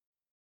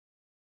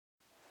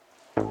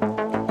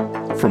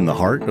From the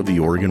heart of the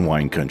Oregon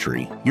wine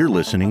country, you're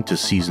listening to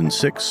Season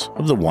 6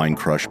 of the Wine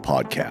Crush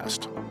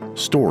podcast.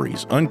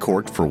 Stories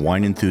uncorked for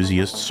wine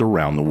enthusiasts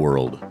around the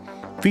world,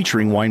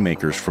 featuring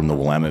winemakers from the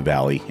Willamette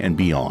Valley and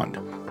beyond.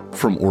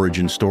 From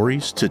origin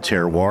stories to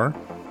terroir,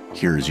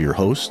 here's your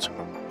host,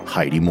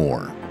 Heidi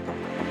Moore.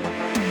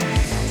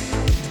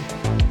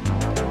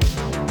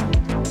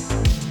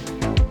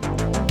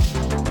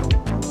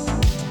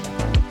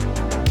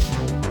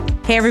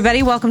 Hey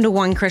everybody, welcome to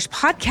Wine Crush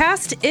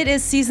Podcast. It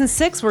is season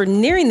 6. We're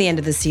nearing the end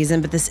of the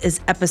season, but this is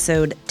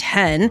episode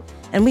 10.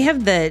 And we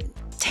have the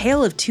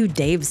tale of two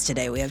Daves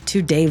today. We have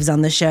two Daves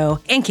on the show,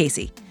 and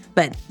Casi,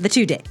 but the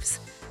two Daves.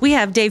 We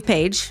have Dave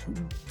Paige,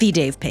 the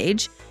Dave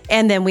Paige,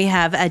 and then we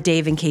have a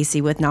Dave and Casi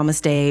with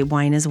Namaste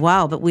Wine as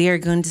well. But we are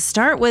going to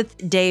start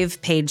with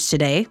Dave Paige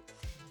today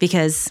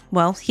because,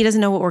 well, he doesn't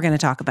know what we're going to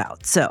talk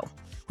about. So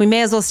we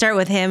may as well start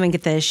with him and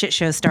get the shit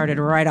show started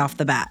right off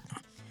the bat.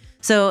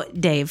 So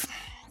Dave,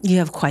 you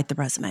have quite the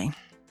resume.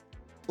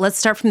 Let's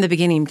start from the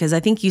beginning because I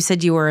think you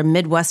said you were a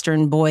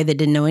Midwestern boy that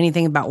didn't know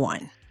anything about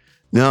wine.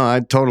 No, I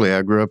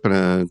grew up in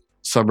a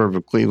suburb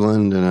of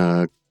Cleveland in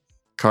a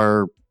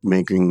car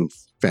making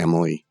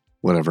family,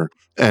 whatever.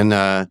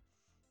 And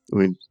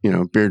we,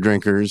 beer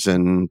drinkers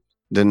and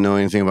didn't know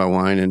anything about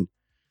wine and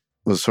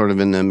was sort of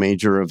in the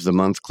Major of the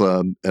Month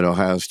club at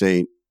Ohio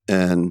State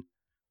and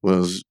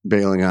was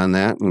bailing on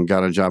that and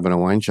got a job in a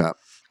wine shop.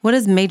 What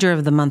is Major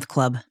of the Month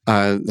club?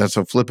 That's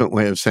a flippant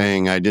way of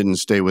saying I didn't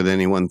stay with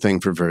any one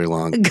thing for very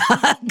long.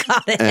 Got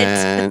it.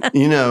 And,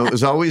 it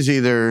was always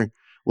either,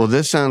 well,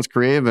 this sounds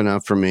creative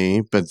enough for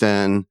me, but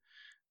then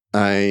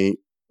I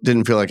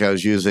didn't feel like I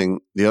was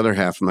using the other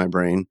half of my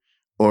brain,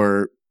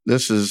 or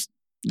this is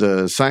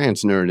the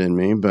science nerd in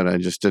me, but I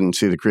just didn't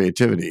see the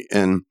creativity.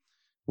 And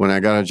when I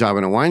got a job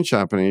in a wine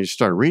shop and I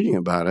started reading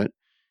about it,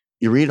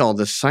 you read all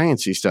this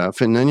sciencey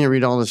stuff, and then you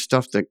read all this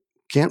stuff that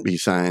can't be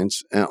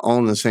science, all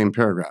in the same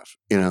paragraph,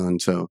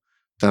 and so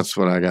that's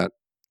what I got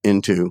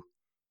into.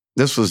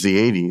 This was the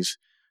 80s,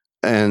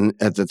 and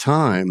at the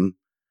time,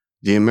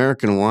 the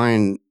American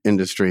wine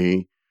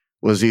industry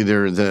was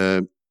either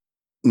the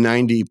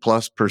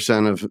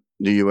 90+% of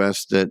the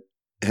U.S. that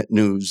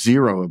knew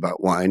zero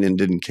about wine and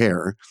didn't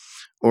care,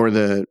 or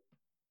the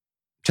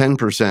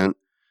 10%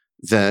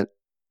 that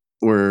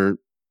were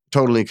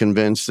totally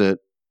convinced that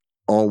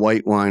all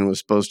white wine was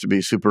supposed to be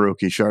super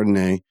oaky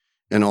Chardonnay,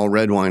 and all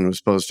red wine was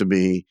supposed to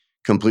be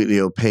completely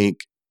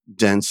opaque,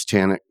 dense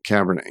tannic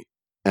Cabernet.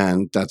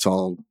 And that's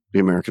all the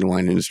American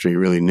wine industry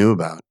really knew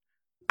about.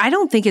 I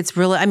don't think it's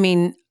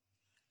really,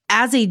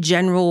 as a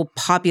general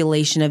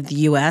population of the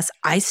U.S.,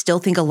 I still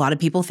think a lot of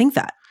people think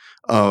that.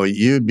 Oh,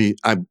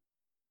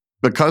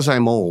 because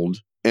I'm old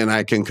and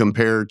I can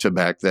compare to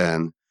back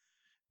then,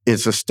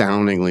 it's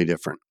astoundingly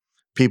different.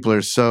 People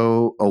are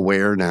so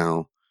aware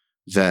now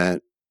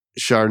that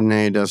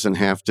Chardonnay doesn't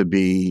have to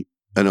be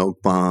an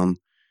oak bomb.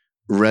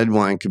 Red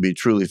wine could be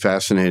truly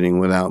fascinating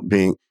without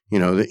being,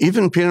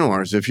 even Pinot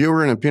Noirs. If you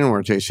were in a Pinot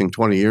Noir tasting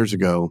 20 years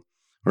ago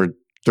or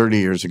 30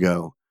 years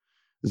ago,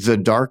 the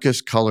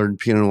darkest colored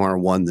Pinot Noir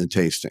won the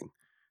tasting.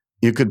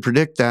 You could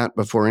predict that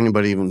before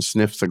anybody even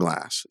sniffed the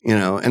glass,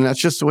 and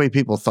that's just the way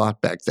people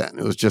thought back then.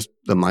 It was just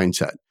the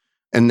mindset.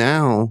 And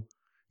now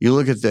you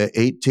look at the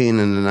 18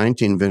 and the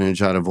 19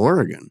 vintage out of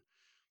Oregon.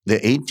 The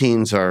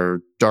 18s are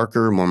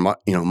darker, more,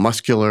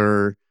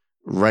 muscular,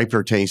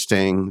 riper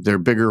tasting. They're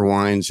bigger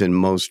wines in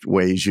most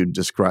ways you'd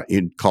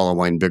call a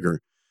wine bigger.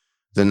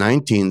 The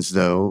 19s,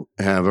 though,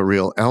 have a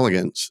real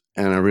elegance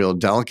and a real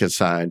delicate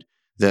side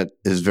that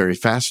is very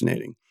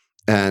fascinating.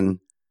 And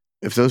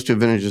if those two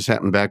vintages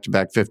happened back to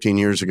back 15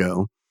 years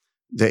ago,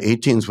 the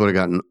 18s would have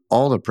gotten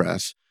all the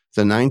press.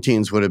 The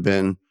 19s would have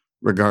been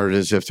regarded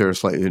as if they were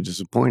slightly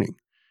disappointing.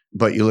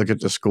 But you look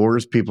at the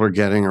scores people are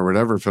getting or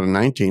whatever for the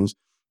 19s,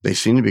 they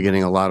seem to be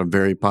getting a lot of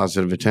very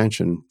positive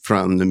attention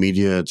from the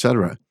media, et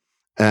cetera.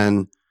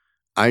 And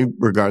I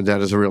regard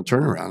that as a real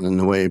turnaround in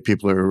the way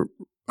people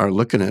are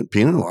looking at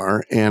Pinot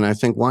Noir, and I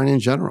think wine in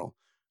general.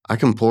 I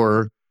can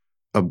pour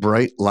a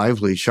bright,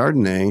 lively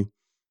Chardonnay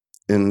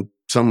in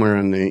somewhere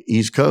on the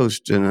East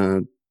Coast in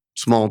a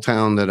small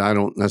town that I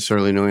don't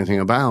necessarily know anything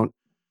about,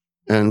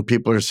 and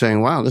people are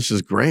saying, wow, this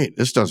is great.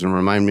 This doesn't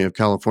remind me of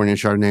California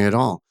Chardonnay at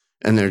all.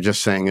 And they're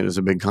just saying it as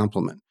a big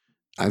compliment.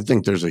 I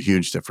think there's a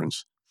huge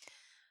difference.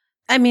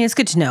 It's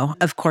good to know.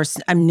 Of course,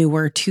 I'm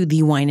newer to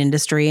the wine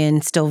industry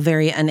and still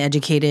very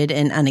uneducated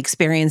and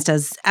unexperienced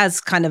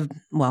as kind of,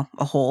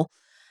 a whole.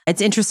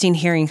 It's interesting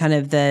hearing kind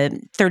of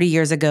the 30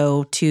 years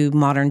ago to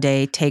modern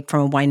day take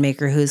from a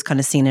winemaker who's kind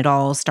of seen it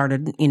all,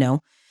 started,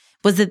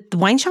 was it the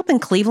wine shop in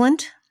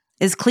Cleveland?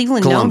 Is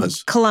Cleveland Columbus.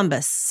 known?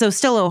 Columbus. So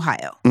still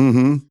Ohio.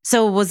 Mm-hmm.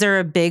 So was there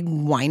a big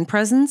wine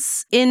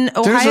presence in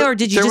Ohio or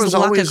did you just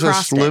luck across it? There was always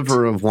a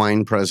sliver of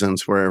wine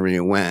presence wherever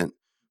you went.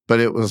 But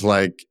it was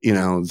like,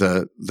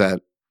 that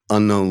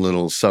unknown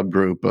little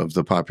subgroup of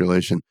the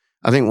population.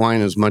 I think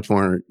wine is much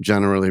more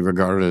generally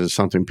regarded as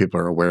something people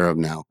are aware of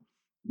now.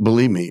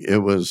 Believe me, it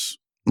was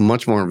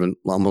much more of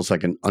almost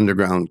like an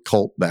underground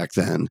cult back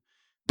then.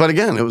 But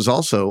again, it was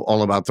also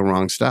all about the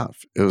wrong stuff.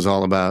 It was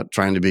all about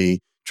trying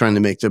to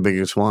make the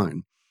biggest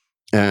wine.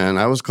 And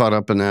I was caught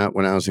up in that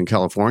when I was in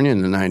California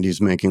in the 90s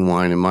making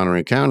wine in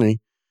Monterey County.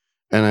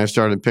 And I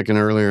started picking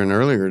earlier and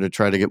earlier to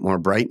try to get more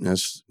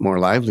brightness, more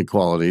lively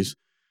qualities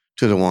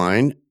to the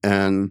wine.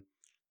 And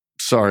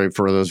sorry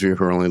for those of you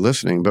who are only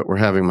listening, but we're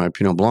having my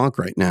Pinot Blanc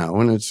right now.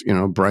 And it's,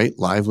 bright,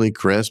 lively,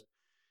 crisp,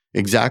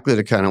 exactly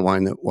the kind of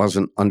wine that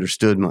wasn't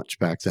understood much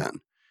back then.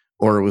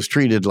 Or it was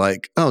treated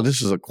like, oh,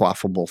 this is a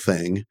quaffable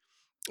thing.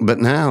 But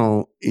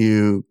now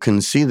you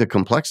can see the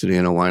complexity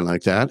in a wine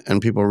like that,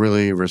 and people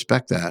really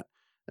respect that.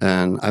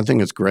 And I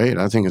think it's great.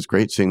 I think it's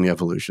great seeing the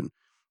evolution.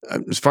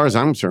 As far as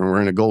I'm concerned,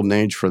 we're in a golden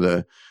age for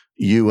the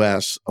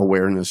U.S.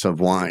 awareness of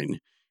wine.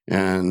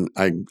 And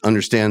I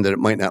understand that it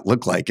might not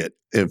look like it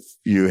if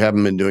you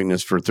haven't been doing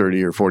this for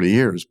 30 or 40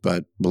 years,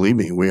 but believe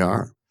me, we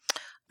are.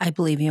 I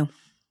believe you.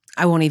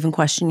 I won't even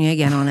question you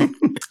again on it.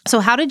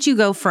 So how did you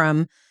go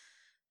from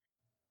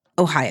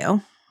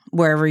Ohio,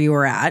 wherever you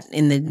were at,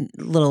 in the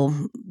little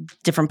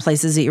different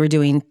places that you were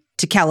doing,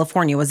 to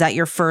California? Was that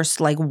your first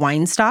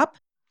wine stop?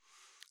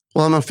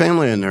 Well, I'm a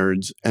family of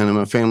nerds, and I'm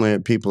a family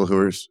of people who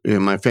are,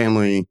 my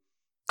family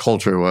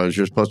culture was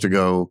you're supposed to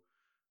go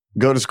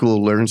to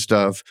school, learn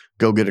stuff,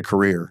 go get a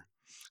career.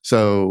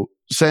 So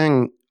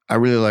saying I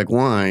really like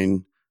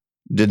wine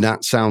did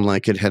not sound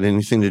like it had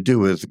anything to do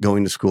with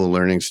going to school,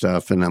 learning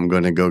stuff, and I'm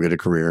going to go get a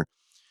career.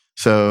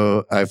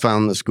 So I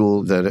found the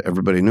school that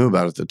everybody knew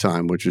about at the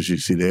time, which was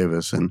UC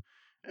Davis, and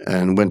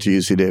went to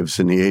UC Davis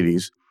in the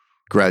 80s,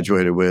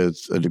 graduated with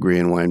a degree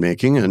in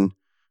winemaking, and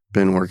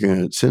been working at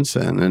it since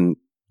then. And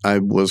I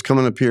was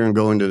coming up here and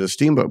going to the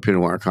Steamboat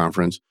Pinot Noir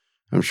conference.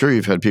 I'm sure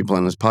you've had people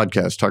on this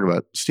podcast talk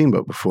about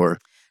Steamboat before.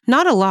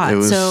 Not a lot. It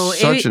was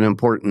such an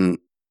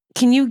important...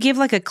 Can you give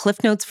a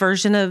Cliff Notes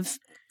version of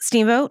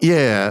Steamboat?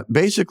 Yeah.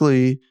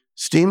 Basically,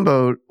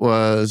 Steamboat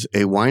was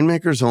a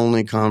winemakers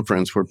only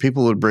conference where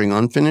people would bring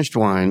unfinished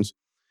wines,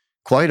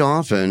 quite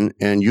often,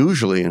 and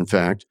usually, in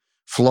fact,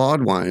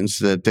 flawed wines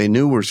that they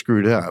knew were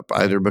screwed up,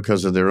 either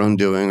because of their own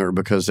doing or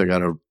because they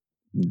got a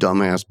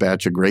dumbass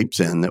batch of grapes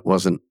in that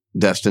wasn't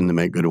destined to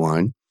make good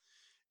wine.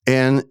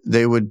 And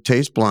they would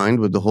taste blind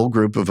with the whole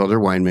group of other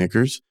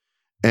winemakers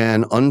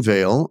and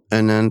unveil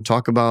and then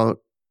talk about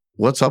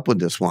what's up with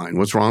this wine,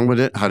 what's wrong with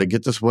it, how to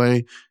get this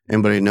way,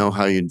 anybody know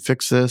how you'd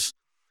fix this.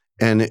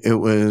 And it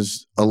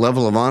was a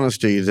level of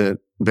honesty that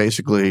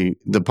basically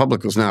the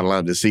public was not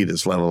allowed to see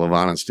this level of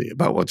honesty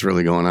about what's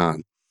really going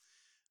on.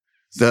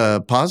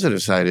 The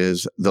positive side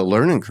is the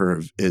learning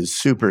curve is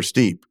super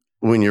steep.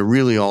 When you're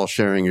really all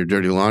sharing your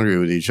dirty laundry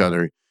with each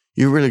other,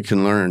 you really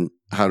can learn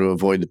how to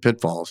avoid the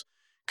pitfalls.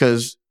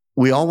 Because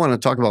we all want to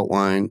talk about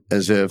wine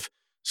as if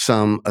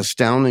some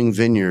astounding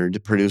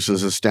vineyard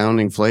produces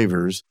astounding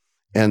flavors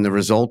and the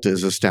result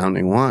is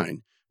astounding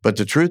wine. But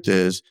the truth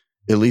is,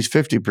 at least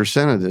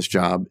 50% of this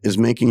job is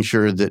making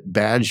sure that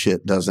bad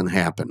shit doesn't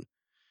happen.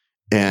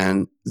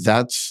 And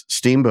that's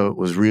Steamboat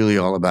was really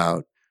all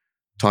about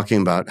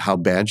talking about how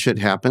bad shit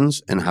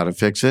happens and how to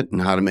fix it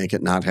and how to make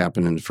it not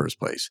happen in the first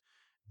place.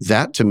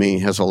 That to me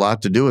has a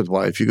lot to do with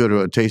why if you go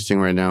to a tasting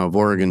right now of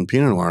Oregon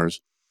Pinot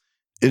Noirs,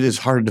 it is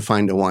hard to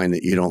find a wine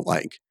that you don't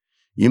like.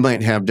 You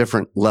might have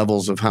different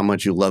levels of how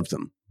much you love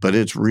them, but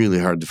it's really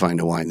hard to find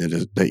a wine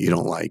that you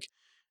don't like.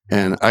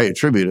 And I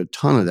attribute a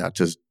ton of that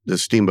to the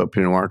Steamboat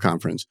Pinot Noir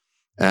conference.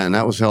 And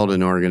that was held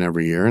in Oregon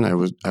every year, and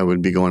I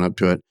would be going up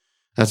to it.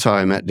 That's how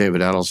I met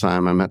David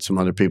Adelsheim. I met some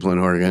other people in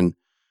Oregon.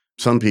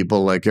 Some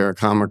people, like Eric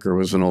Homaker,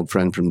 was an old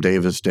friend from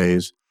Davis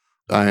days.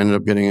 I ended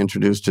up getting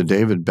introduced to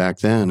David back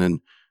then,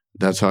 and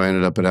that's how I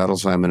ended up at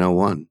Adelsheim in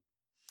 2001.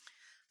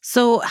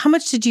 So how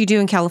much did you do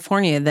in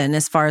California then,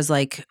 as far as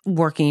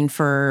working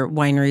for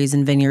wineries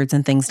and vineyards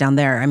and things down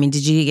there? I mean,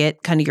 did you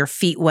get kind of your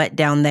feet wet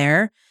down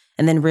there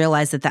and then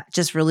realize that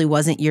just really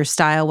wasn't your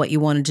style, what you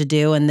wanted to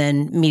do, and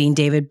then meeting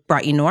David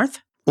brought you north?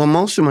 Well,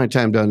 most of my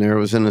time down there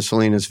was in the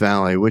Salinas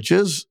Valley, which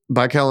is,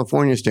 by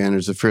California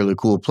standards, a fairly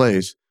cool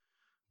place.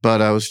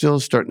 But I was still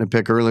starting to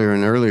pick earlier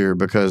and earlier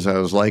because I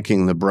was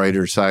liking the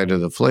brighter side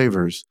of the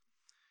flavors.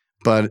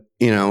 But,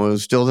 it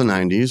was still the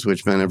 90s,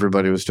 which meant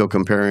everybody was still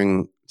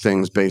comparing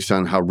things based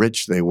on how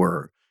rich they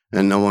were.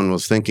 And no one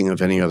was thinking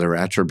of any other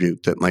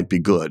attribute that might be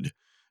good.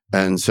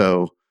 And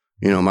so,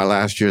 my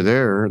last year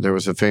there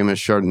was a famous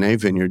Chardonnay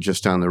vineyard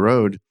just down the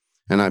road.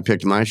 And I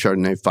picked my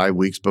Chardonnay 5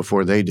 weeks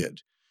before they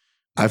did.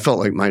 I felt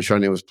like my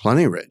Chardonnay was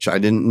plenty rich. I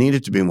didn't need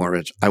it to be more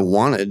rich. I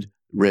wanted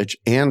rich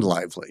and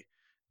lively.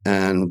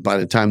 And by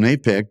the time they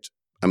picked,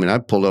 I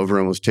pulled over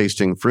and was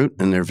tasting fruit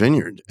in their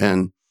vineyard.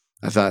 And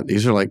I thought,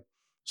 these are like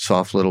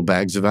soft little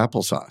bags of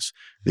applesauce.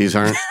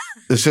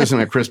 This isn't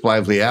a crisp,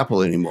 lively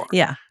apple anymore.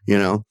 Yeah.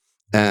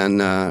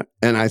 And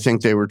I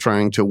think they were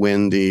trying to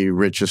win the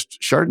richest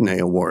Chardonnay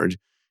award,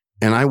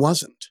 and I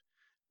wasn't.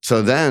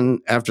 So then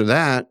after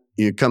that,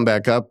 you come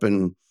back up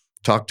and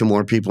talk to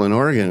more people in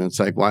Oregon. It's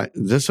like, why?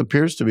 This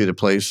appears to be the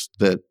place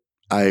that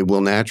I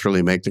will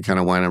naturally make the kind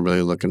of wine I'm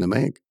really looking to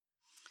make.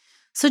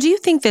 So do you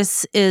think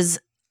this is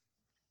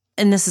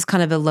and this is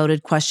kind of a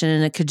loaded question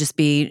and it could just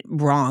be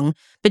wrong,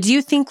 but do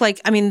you think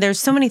there's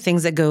so many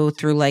things that go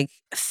through like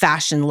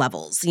fashion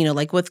levels,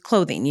 like with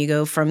clothing, you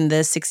go from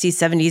the 60s,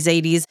 70s,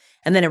 80s,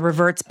 and then it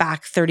reverts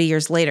back 30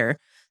 years later.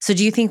 So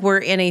do you think we're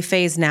in a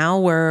phase now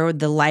where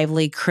the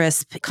lively,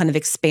 crisp kind of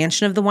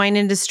expansion of the wine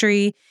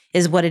industry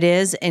is what it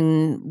is?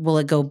 And will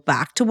it go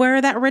back to where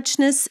that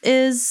richness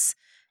is,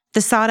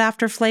 the sought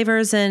after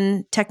flavors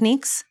and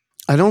techniques?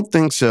 I don't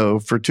think so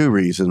for two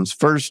reasons.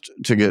 First,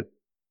 to get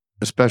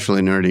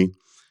especially nerdy,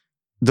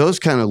 those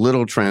kind of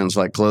little trends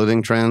like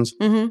clothing trends,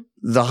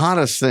 the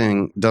hottest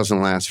thing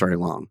doesn't last very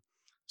long.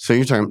 So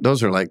you're talking,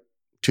 those are like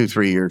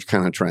 2-3 years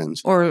kind of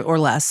trends. Or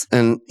less.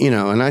 And,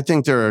 and I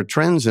think there are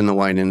trends in the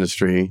wine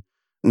industry.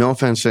 No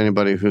offense to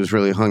anybody who's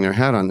really hung their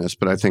hat on this,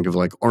 but I think of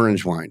like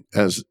orange wine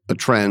as a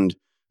trend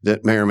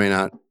that may or may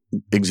not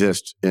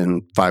exist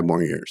in 5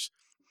 more years.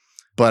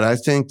 But I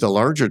think the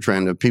larger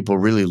trend of people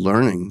really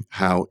learning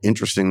how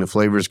interesting the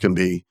flavors can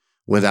be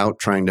without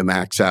trying to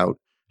max out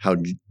how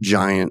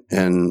giant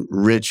and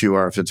rich you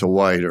are if it's a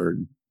white or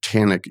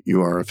tannic you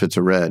are if it's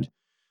a red.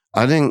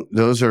 I think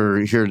those are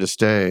here to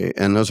stay,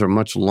 and those are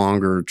much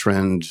longer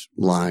trend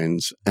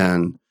lines.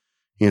 And,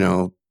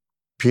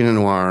 Pinot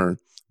Noir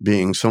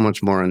being so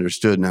much more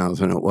understood now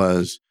than it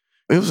was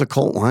a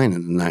cult wine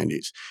in the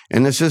 90s.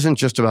 And this isn't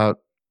just about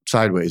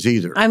Sideways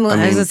either. I was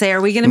going to say,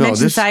 are we going to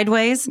mention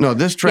Sideways? No,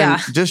 this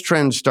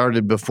trend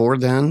started before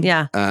then.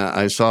 Yeah.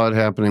 I saw it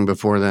happening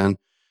before then.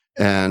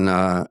 And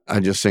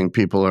I just think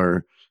people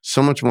are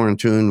so much more in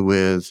tune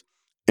with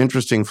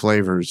interesting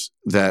flavors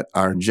that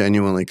are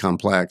genuinely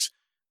complex,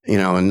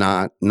 and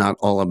not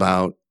all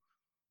about,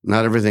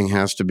 not everything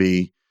has to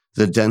be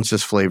the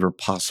densest flavor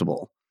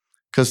possible.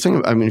 Because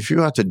if you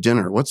go out to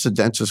dinner, what's the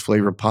densest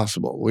flavor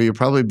possible? Well, you'd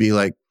probably be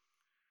like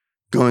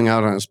going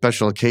out on a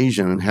special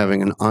occasion and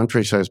having an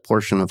entree-sized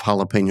portion of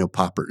jalapeno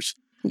poppers,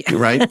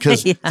 right?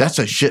 Because that's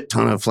a shit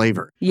ton of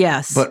flavor.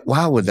 Yes. But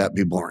wow, would that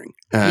be boring?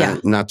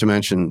 Not to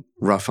mention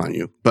rough on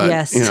you. But,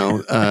 yes.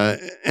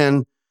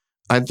 And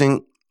I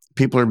think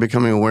people are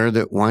becoming aware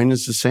that wine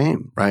is the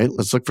same, right?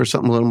 Let's look for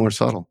something a little more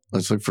subtle.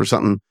 Let's look for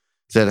something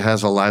that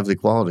has a lively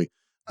quality.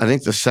 I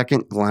think the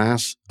second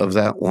glass of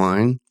that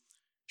wine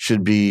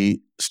should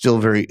be still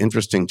very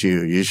interesting to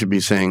you. You should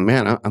be saying,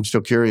 man, I'm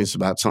still curious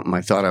about something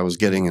I thought I was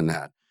getting in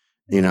that.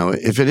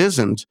 If it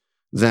isn't,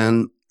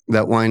 then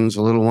that wine's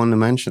a little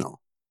one-dimensional.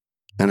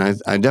 And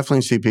I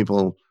definitely see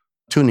people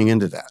tuning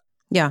into that.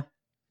 Yeah.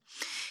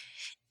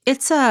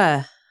 It's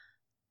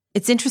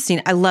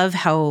interesting. I love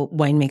how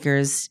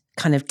winemakers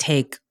kind of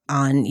take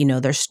on,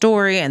 their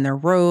story and their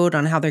road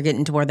on how they're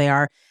getting to where they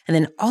are, and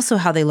then also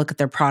how they look at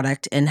their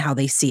product and how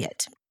they see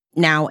it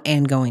now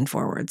and going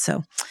forward.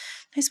 So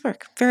nice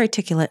work. Very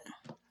articulate.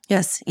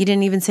 Yes. You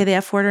didn't even say the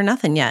F word or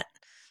nothing yet.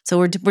 So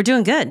we're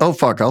doing good. Oh,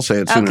 fuck. I'll say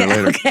it sooner or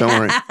later. Okay. Don't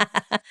worry.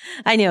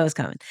 I knew it was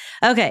coming.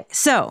 Okay.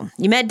 So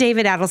you met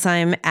David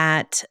Adelsheim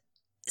at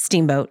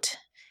Steamboat.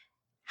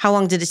 How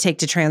long did it take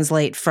to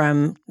translate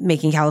from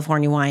making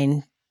California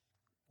wine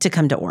to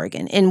come to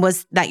Oregon? And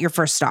was that your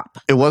first stop?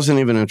 It wasn't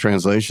even a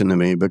translation to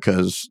me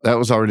because that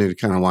was already the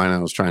kind of wine I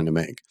was trying to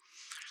make.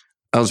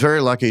 I was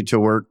very lucky to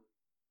work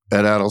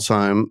at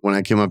Adelsheim when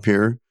I came up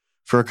here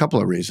for a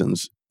couple of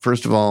reasons.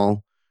 First of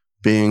all,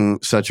 being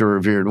such a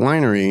revered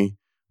winery,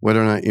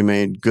 whether or not you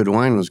made good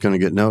wine was going to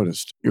get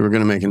noticed. You were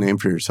going to make a name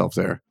for yourself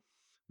there.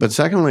 But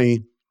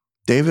secondly,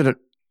 David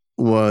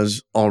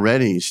was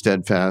already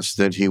steadfast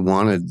that he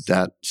wanted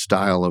that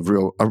style of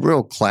a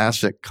real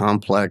classic,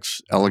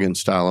 complex, elegant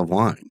style of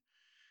wine.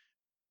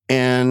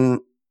 And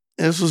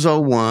this was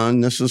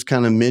 2001. This was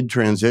kind of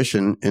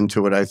mid-transition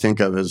into what I think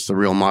of as the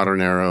real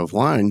modern era of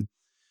wine.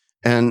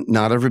 And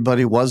not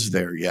everybody was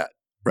there yet,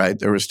 right?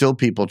 There were still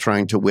people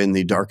trying to win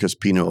the Darkest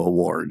Pinot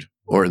Award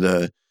or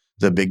the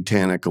Big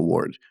Tannic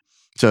Award.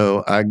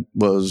 So I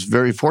was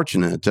very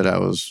fortunate that I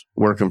was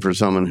working for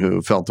someone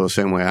who felt the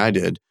same way I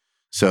did.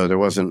 So there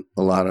wasn't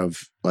a lot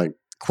of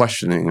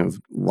questioning of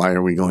why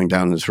are we going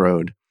down this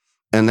road.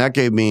 And that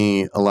gave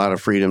me a lot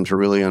of freedom to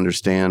really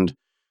understand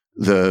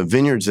the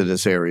vineyards of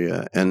this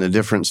area and the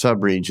different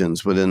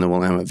subregions within the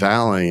Willamette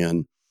Valley.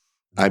 And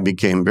I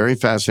became very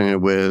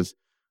fascinated with,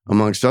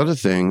 amongst other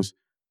things,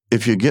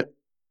 if you get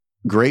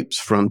grapes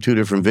from 2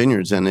 different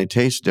vineyards and they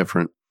taste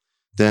different,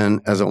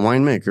 then as a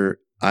winemaker,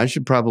 I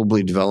should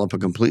probably develop a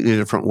completely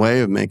different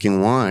way of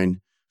making wine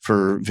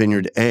for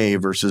vineyard A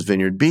versus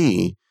vineyard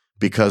B,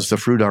 because the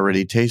fruit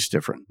already tastes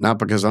different. Not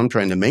because I'm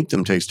trying to make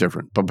them taste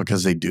different, but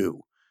because they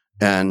do.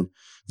 And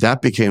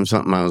that became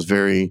something I was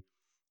very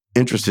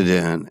interested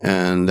in,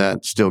 and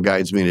that still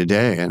guides me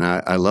today. And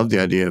I love the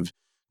idea of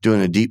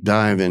doing a deep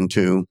dive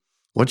into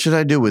what should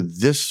I do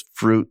with this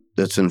fruit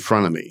that's in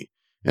front of me?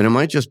 And it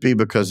might just be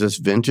because this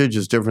vintage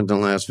is different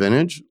than last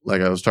vintage,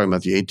 like I was talking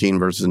about the 18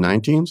 versus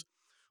 19s,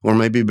 or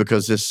maybe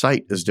because this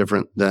site is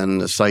different than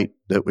the site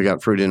that we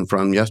got fruit in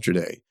from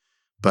yesterday.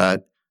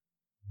 But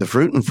the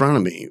fruit in front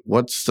of me,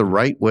 what's the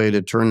right way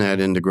to turn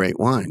that into great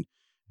wine?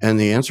 And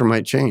the answer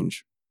might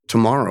change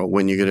tomorrow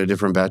when you get a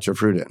different batch of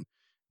fruit in.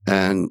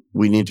 And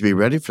we need to be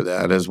ready for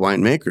that as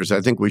winemakers.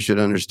 I think we should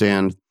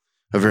understand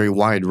a very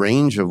wide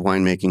range of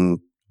winemaking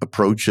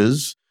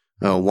approaches,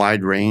 a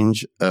wide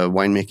range of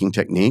winemaking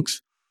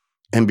techniques,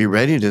 and be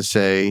ready to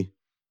say,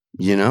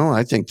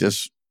 I think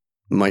this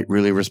might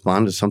really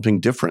respond to something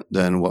different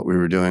than what we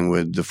were doing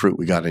with the fruit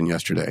we got in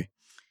yesterday.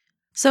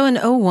 So in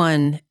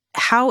 2001,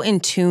 how in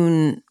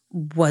tune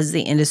was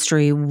the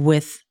industry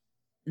with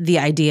the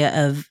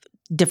idea of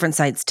different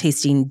sites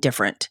tasting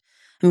different?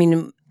 I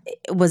mean,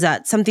 was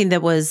that something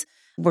that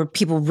were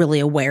people really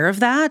aware of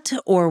that?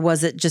 Or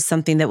was it just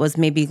something that was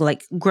maybe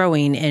like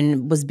growing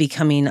and was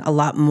becoming a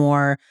lot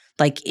more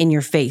like in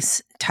your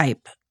face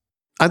type?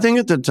 I think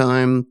at the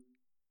time,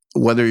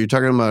 whether you're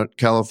talking about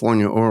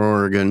California or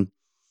Oregon,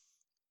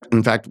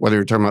 in fact, whether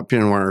you're talking about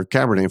Pinot Noir or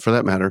Cabernet for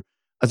that matter,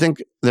 I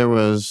think there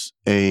was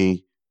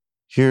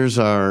here's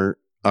our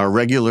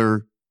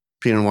regular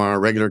Pinot Noir,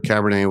 regular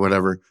Cabernet,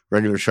 whatever,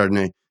 regular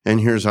Chardonnay, and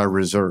here's our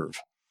reserve.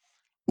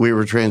 We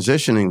were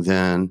transitioning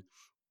then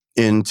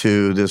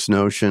into this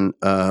notion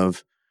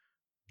of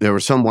there were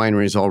some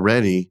wineries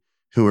already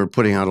who were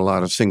putting out a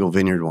lot of single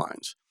vineyard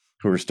wines,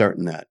 who were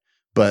starting that.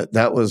 But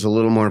that was a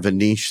little more of a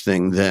niche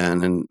thing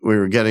then, and we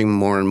were getting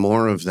more and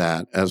more of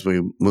that as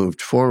we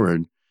moved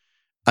forward.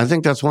 I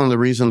think that's one of the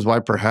reasons why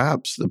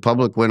perhaps the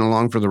public went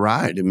along for the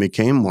ride and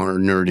became more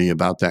nerdy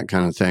about that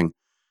kind of thing,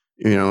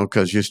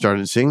 because you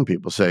started seeing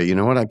people say, you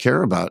know what, I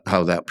care about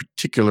how that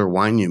particular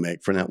wine you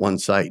make from that one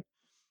site.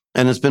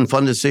 And it's been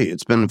fun to see.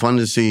 It's been fun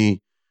to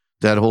see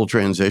that whole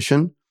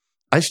transition.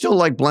 I still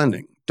like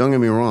blending. Don't get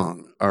me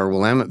wrong. Our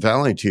Willamette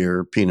Valley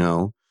tier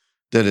Pinot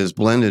that is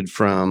blended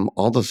from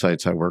all the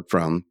sites I work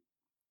from,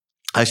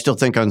 I still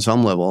think on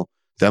some level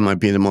that might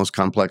be the most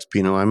complex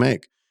Pinot I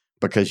make,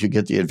 because you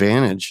get the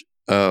advantage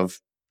of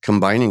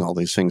combining all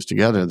these things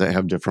together that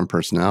have different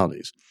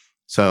personalities.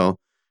 So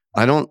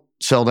I don't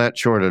sell that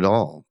short at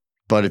all.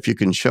 But if you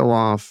can show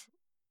off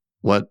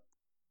what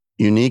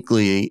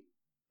uniquely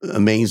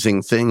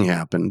amazing thing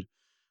happened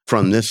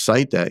from this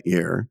site that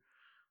year,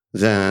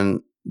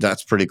 then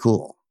that's pretty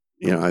cool.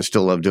 I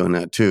still love doing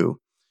that too.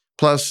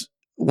 Plus,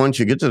 once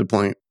you get to the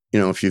point,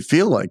 if you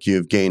feel like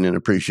you've gained an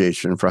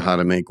appreciation for how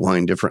to make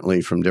wine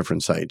differently from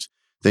different sites,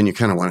 then you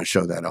kind of want to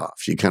show that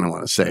off. You kind of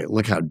want to say,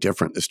 look how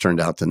different this turned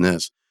out than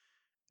this.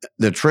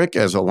 The trick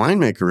as a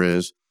winemaker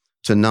is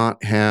to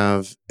not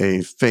have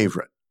a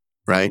favorite,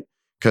 right?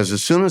 Because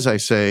as soon as I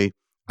say,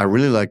 I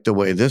really like the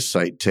way this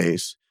site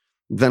tastes,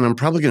 then I'm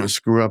probably going to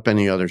screw up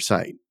any other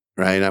site,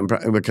 right?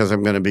 Because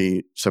I'm going to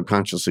be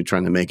subconsciously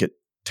trying to make it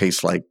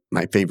taste like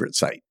my favorite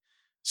site.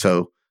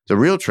 So the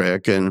real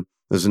trick, and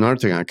there's another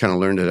thing I kind of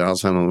learned at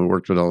Alzheimer when we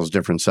worked with all those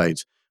different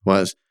sites,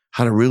 was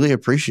how to really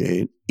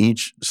appreciate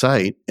each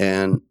site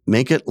and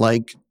make it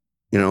like,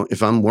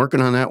 if I'm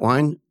working on that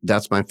wine,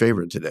 that's my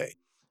favorite today.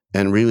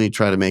 And really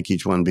try to make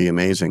each one be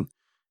amazing.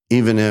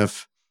 Even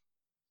if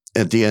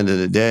at the end of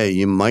the day,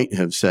 you might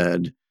have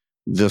said,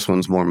 this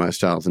one's more my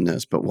style than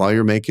this. But while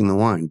you're making the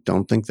wine,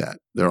 don't think that.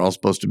 They're all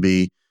supposed to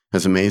be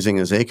as amazing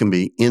as they can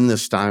be in the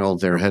style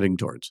they're heading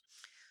towards.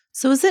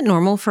 So is it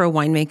normal for a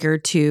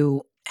winemaker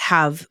to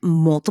have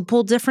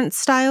multiple different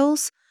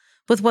styles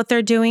with what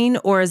they're doing?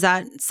 Or is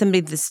that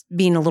somebody that's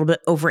being a little bit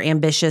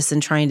overambitious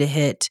and trying to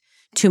hit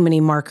too many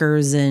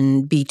markers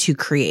and be too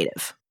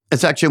creative?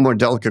 It's actually a more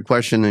delicate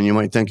question than you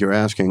might think you're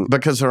asking,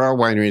 because there are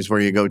wineries where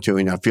you go to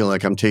and I feel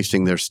like I'm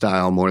tasting their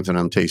style more than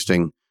I'm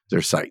tasting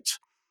their sites.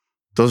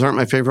 Those aren't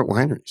my favorite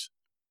wineries.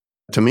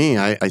 To me,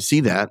 I see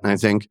that and I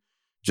think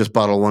just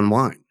bottle one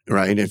wine,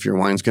 right? If your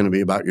wine's going to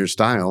be about your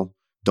style,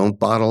 don't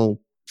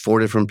bottle 4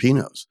 different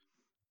Pinots.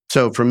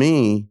 So for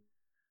me,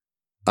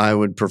 I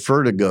would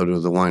prefer to go to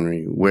the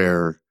winery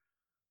where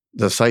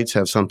the sites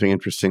have something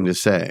interesting to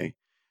say.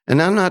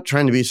 And I'm not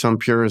trying to be some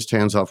purist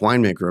hands-off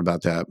winemaker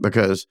about that,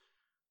 because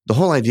the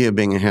whole idea of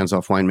being a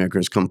hands-off winemaker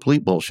is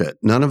complete bullshit.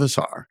 None of us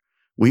are.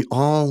 We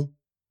all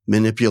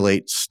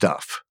manipulate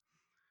stuff.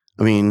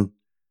 I mean,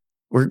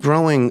 we're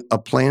growing a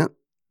plant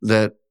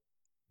that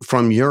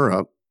from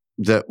Europe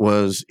that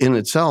was in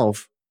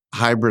itself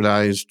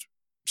hybridized,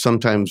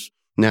 sometimes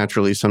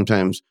naturally,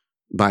 sometimes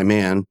by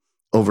man,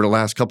 over the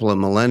last couple of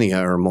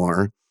millennia or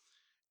more.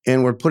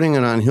 And we're putting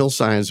it on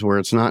hillsides where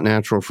it's not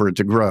natural for it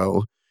to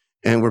grow.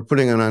 And we're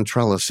putting it on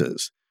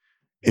trellises.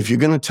 If you're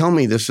going to tell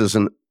me this is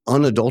an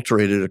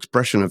unadulterated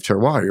expression of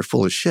terroir, you're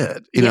full of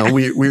shit.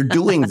 We're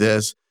doing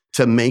this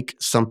to make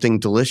something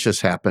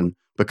delicious happen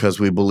because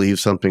we believe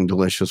something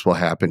delicious will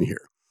happen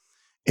here.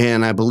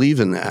 And I believe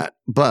in that.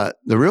 But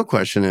the real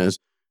question is,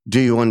 do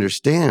you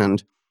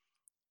understand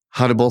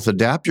how to both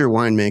adapt your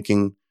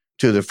winemaking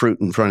to the fruit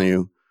in front of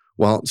you,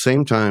 while at the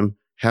same time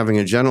having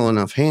a gentle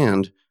enough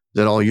hand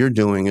that all you're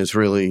doing is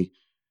really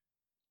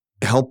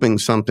helping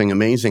something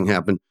amazing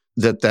happen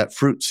that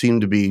fruit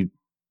seemed to be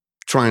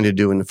trying to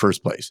do in the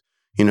first place?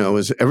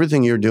 Is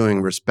everything you're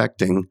doing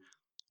respecting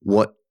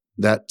what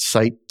that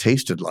site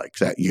tasted like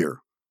that year?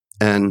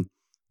 And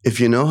if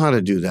you know how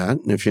to do that,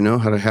 and if you know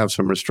how to have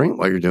some restraint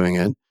while you're doing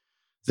it,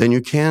 then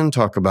you can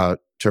talk about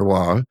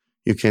terroir.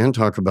 You can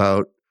talk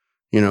about,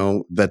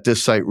 that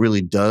this site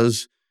really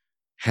does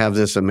have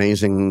this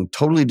amazing,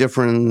 totally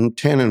different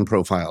tannin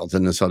profile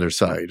than this other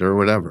site or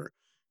whatever.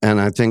 And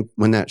I think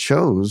when that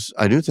shows,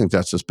 I do think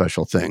that's a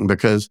special thing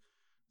because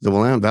the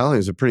Willamette Valley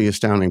is a pretty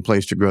astounding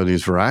place to grow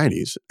these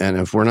varieties. And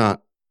if we're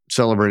not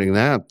celebrating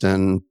that,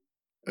 then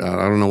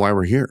I don't know why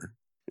we're here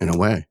in a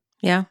way.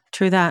 Yeah,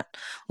 true that.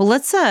 Well,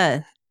 let's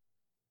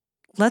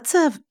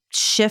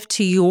shift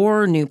to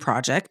your new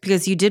project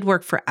because you did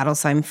work for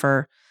Adelsheim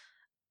for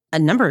a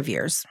number of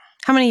years.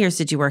 How many years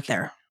did you work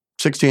there?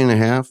 16 and a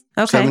half,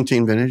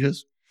 17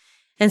 vintages.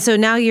 And so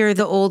now you're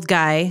the old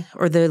guy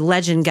or the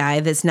legend guy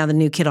that's now the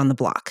new kid on the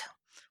block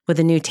with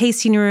a new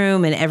tasting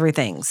room and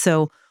everything.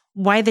 So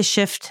why the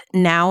shift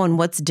now and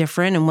what's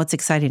different and what's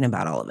exciting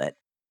about all of it?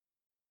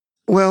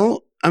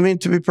 Well, I mean,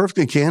 to be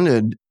perfectly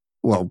candid,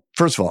 well,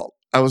 first of all,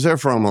 I was there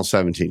for almost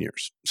 17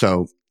 years.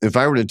 So if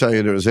I were to tell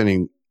you there was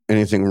anything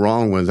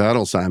wrong with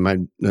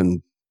Adelsheim,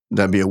 then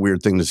that'd be a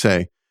weird thing to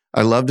say.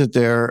 I loved it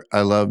there.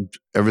 I loved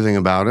everything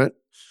about it.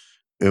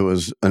 It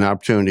was an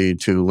opportunity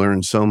to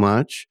learn so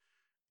much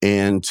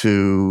and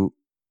to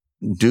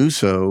do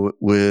so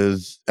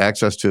with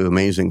access to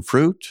amazing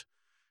fruit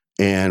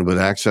and with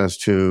access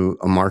to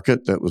a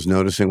market that was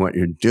noticing what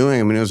you're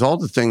doing. I mean, it was all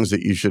the things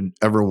that you should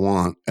ever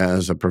want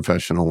as a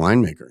professional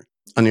winemaker.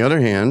 On the other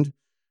hand,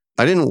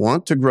 I didn't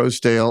want to grow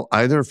stale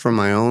either for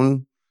my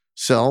own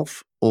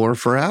self or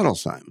for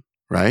Adelsheim,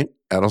 right?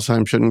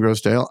 Adelsheim shouldn't grow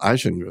stale. I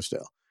shouldn't grow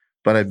stale.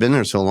 But I'd been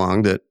there so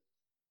long that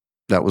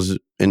was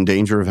in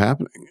danger of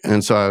happening.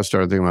 And so I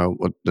started thinking about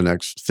what the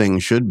next thing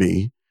should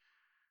be.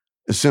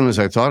 As soon as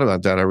I thought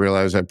about that, I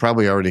realized I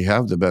probably already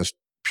have the best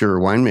pure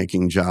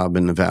winemaking job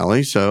in the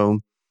valley.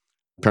 So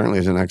apparently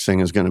the next thing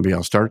is going to be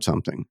I'll start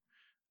something.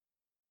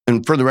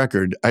 And for the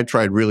record, I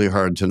tried really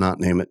hard to not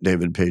name it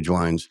David Paige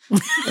Wines.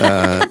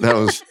 That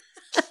was,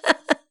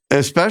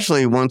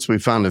 especially once we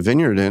found a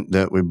vineyard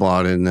that we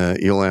bought in the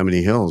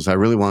Willamette Hills. I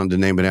really wanted to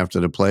name it after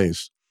the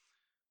place.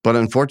 But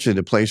unfortunately,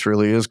 the place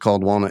really is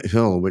called Walnut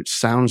Hill, which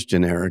sounds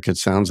generic. It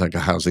sounds like a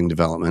housing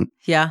development.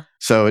 Yeah.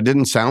 So it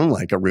didn't sound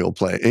like a real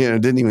place.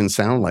 It didn't even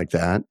sound like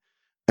that.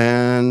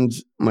 And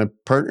my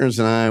partners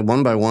and I,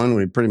 one by one,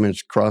 we pretty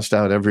much crossed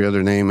out every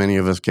other name any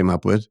of us came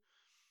up with.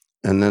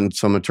 And then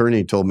some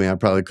attorney told me I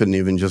probably couldn't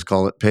even just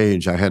call it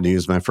Paige. I had to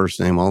use my first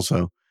name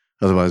also.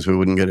 Otherwise, we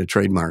wouldn't get a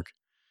trademark.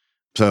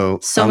 So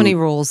many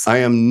rules. I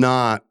am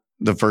not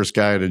the first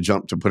guy to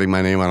jump to putting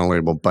my name on a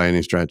label by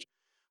any stretch.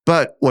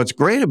 But what's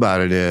great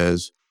about it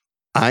is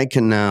I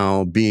can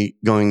now be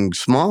going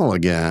small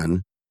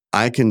again.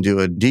 I can do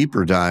a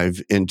deeper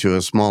dive into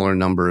a smaller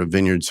number of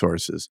vineyard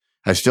sources.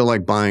 I still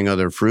like buying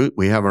other fruit.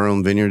 We have our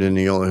own vineyard in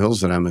the Yola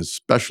Hills that I'm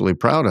especially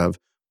proud of,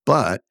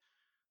 but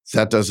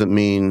that doesn't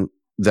mean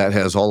that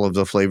has all of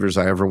the flavors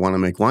I ever want to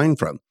make wine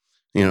from.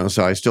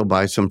 So I still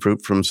buy some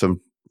fruit from some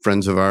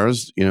friends of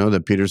ours,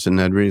 the Peterson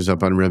Nedrys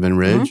up on Ribbon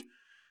Ridge,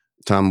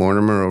 Tom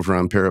Mortimer over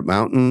on Parrot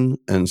Mountain,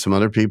 and some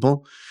other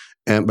people.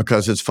 And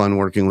because it's fun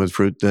working with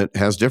fruit that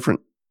has different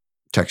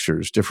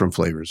textures, different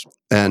flavors.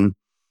 And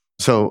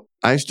so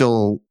I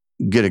still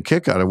get a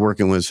kick out of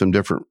working with some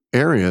different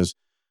areas,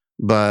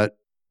 but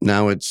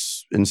now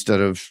it's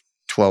instead of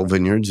 12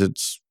 vineyards,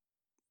 it's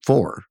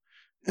 4.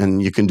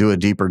 And you can do a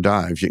deeper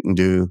dive. You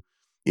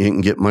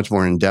can get much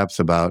more in depth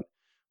about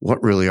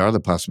what really are the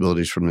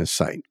possibilities from this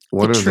site.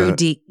 What the true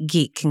deep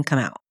geek can come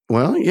out.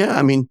 Well, yeah.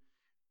 I mean,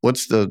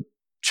 what's the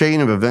chain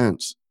of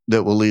events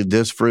that will lead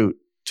this fruit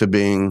to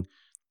being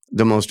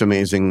the most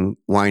amazing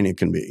wine it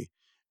can be?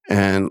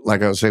 And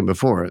like I was saying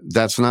before,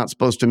 that's not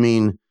supposed to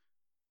mean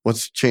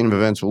what's the chain of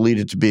events will lead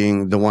it to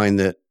being the wine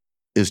that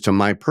is to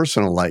my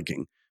personal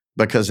liking,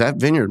 because that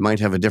vineyard might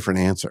have a different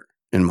answer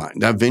in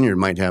mind. That vineyard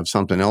might have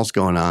something else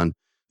going on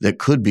that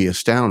could be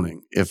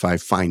astounding if I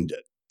find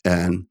it.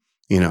 And,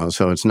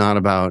 so it's not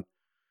about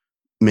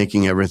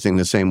making everything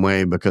the same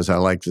way because I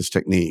like this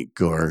technique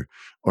or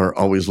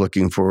always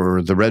looking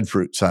for the red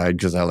fruit side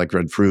because I like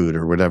red fruit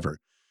or whatever.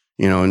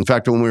 In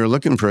fact, when we were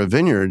looking for a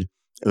vineyard,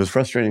 it was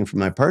frustrating for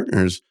my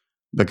partners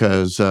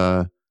because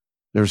they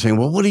were saying,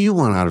 well, what do you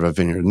want out of a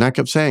vineyard? And I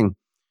kept saying,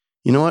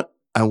 you know what?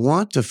 I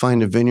want to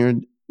find a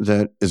vineyard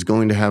that is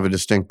going to have a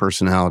distinct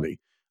personality.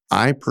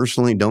 I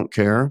personally don't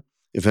care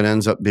if it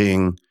ends up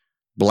being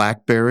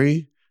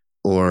blackberry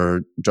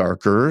or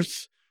dark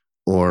earth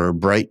or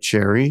bright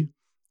cherry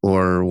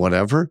or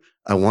whatever.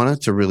 I want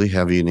it to really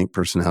have a unique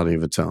personality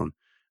of its own.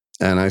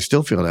 And I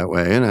still feel that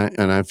way.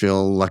 And I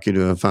feel lucky to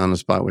have found the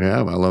spot we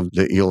have. I love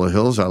the Yola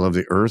Hills. I love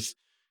the earth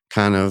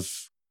kind of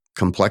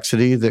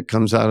complexity that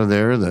comes out of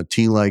there, the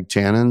tea-like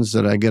tannins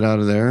that I get out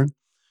of there.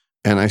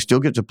 And I still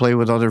get to play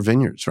with other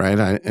vineyards,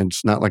 right?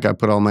 It's not like I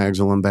put all my eggs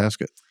in one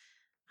basket.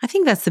 I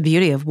think that's the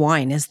beauty of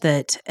wine is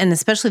that, and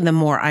especially the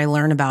more I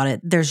learn about it,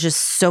 there's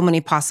just so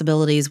many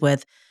possibilities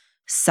with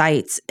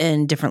sites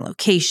in different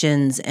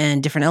locations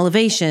and different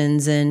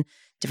elevations and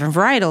different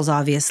varietals,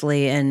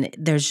 obviously. And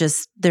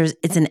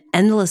it's an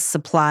endless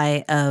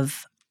supply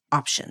of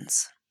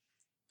options,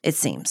 it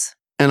seems.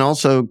 And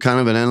also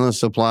kind of an endless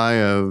supply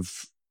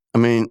of,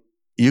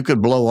 you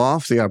could blow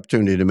off the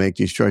opportunity to make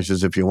these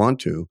choices if you want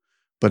to.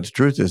 But the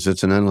truth is,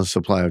 it's an endless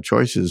supply of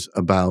choices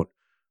about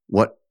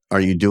what are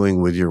you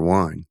doing with your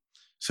wine.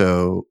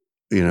 So,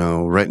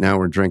 right now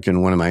we're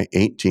drinking one of my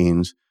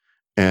 18s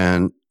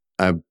And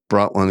I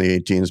brought one of the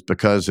 18s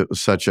because it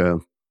was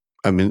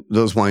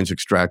those wines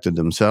extracted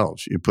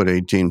themselves. You put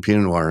 18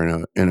 Pinot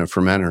Noir in a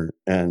fermenter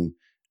and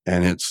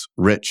it's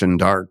rich and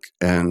dark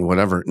and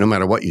whatever, no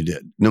matter what you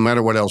did, no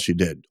matter what else you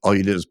did. All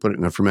you did is put it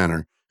in a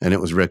fermenter and it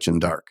was rich and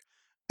dark.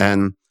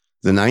 And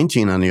the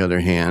 19, on the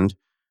other hand,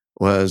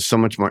 was so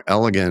much more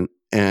elegant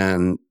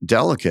and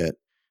delicate.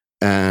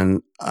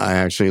 And I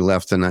actually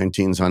left the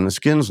 19s on the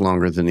skins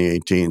longer than the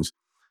 18s.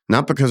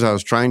 Not because I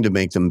was trying to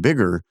make them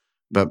bigger,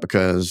 but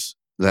because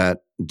that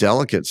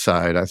delicate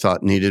side I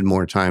thought needed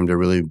more time to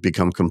really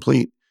become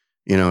complete,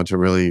 to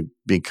really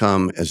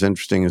become as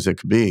interesting as it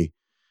could be.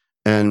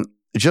 And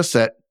just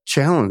that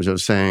challenge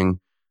of saying,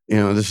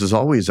 this is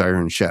always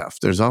Iron Chef.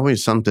 There's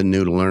always something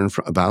new to learn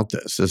about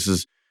this.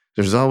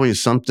 There's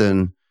always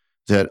something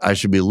that I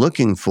should be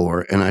looking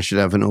for, and I should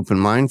have an open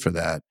mind for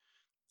that.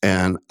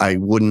 And I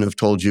wouldn't have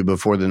told you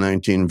before the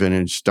 19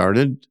 vintage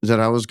started that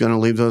I was going to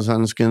leave those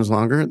on the skins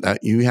longer. That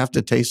you have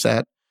to taste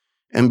that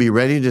and be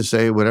ready to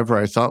say whatever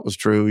I thought was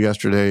true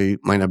yesterday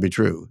might not be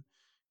true.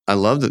 I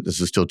love that this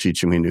is still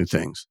teaching me new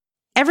things.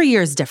 Every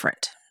year is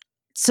different.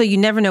 So you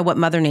never know what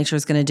Mother Nature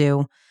is going to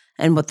do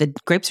and what the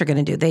grapes are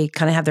going to do. They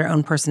kind of have their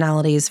own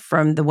personalities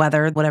from the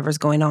weather, whatever's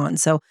going on.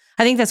 So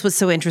I think that's what's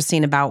so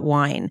interesting about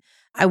wine.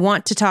 I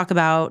want to talk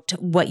about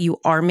what you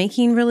are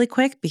making really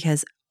quick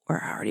because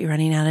we're already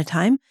running out of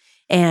time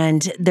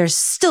and there's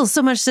still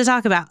so much to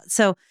talk about.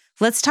 So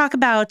let's talk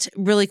about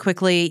really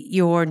quickly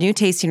your new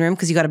tasting room,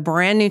 because you got a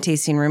brand new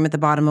tasting room at the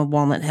bottom of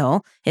Walnut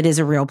Hill. It is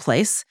a real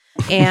place.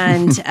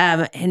 And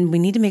and we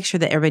need to make sure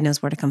that everybody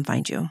knows where to come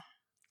find you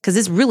because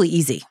it's really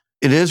easy.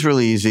 It is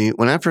really easy.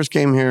 When I first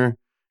came here,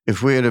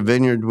 if we had a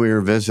vineyard we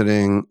were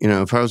visiting,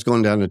 if I was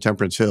going down to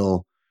Temperance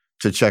Hill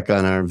to check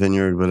on our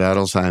vineyard with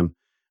Adelsheim,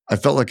 I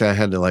felt like I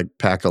had to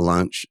pack a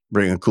lunch,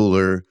 bring a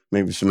cooler,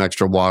 maybe some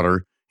extra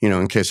water,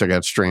 in case I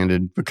got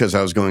stranded because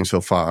I was going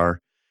so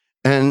far.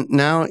 And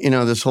now,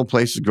 this whole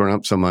place has grown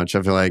up so much.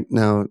 I feel like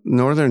now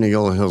Northern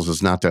Neola Hills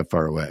is not that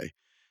far away.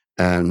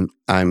 And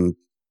I'm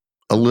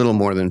a little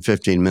more than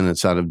 15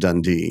 minutes out of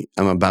Dundee.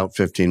 I'm about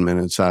 15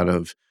 minutes out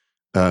of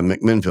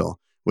McMinnville,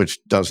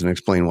 which doesn't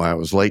explain why I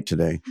was late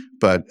today.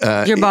 But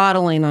you're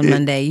bottling on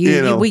Monday.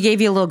 We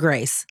gave you a little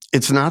grace.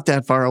 It's not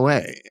that far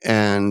away.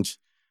 And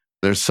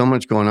there's so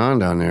much going on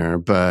down there.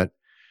 But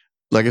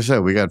like I said,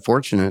 we got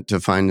fortunate to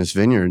find this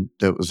vineyard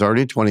that was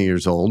already 20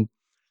 years old.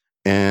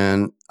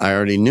 And I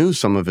already knew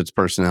some of its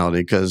personality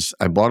because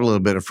I bought a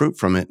little bit of fruit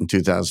from it in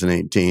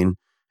 2018,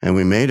 and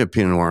we made a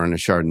Pinot Noir and a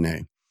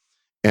Chardonnay.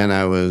 And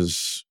I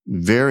was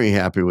very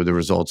happy with the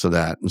results of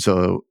that. And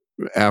so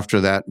after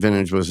that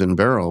vintage was in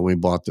barrel, we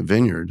bought the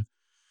vineyard.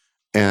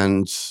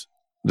 And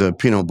the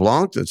Pinot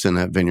Blanc that's in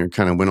that vineyard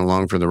kind of went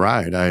along for the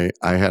ride. I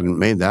hadn't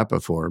made that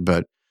before,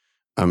 but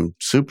I'm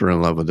super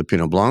in love with the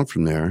Pinot Blanc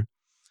from there.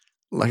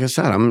 Like I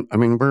said,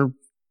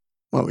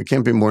 we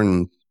can't be more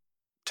than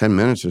 10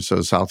 minutes or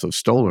so south of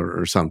Stoller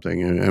or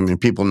something.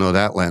 People know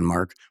that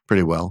landmark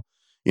pretty well.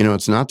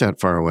 It's not that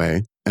far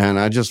away. And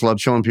I just love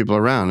showing people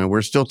around. And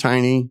we're still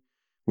tiny.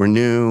 We're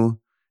new.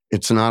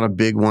 It's not a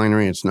big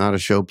winery. It's not a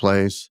show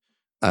place.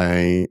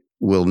 I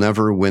will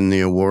never win the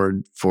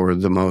award for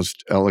the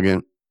most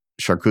elegant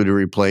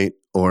charcuterie plate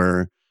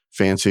or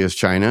fanciest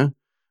china.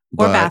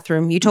 Or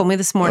bathroom. You told me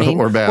this morning.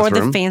 Or bathroom.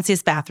 Or the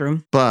fanciest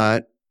bathroom.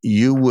 But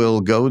you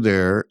will go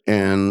there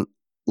and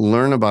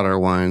learn about our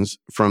wines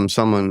from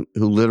someone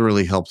who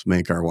literally helped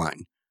make our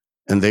wine.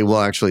 And they will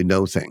actually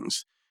know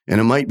things.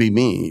 And it might be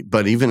me,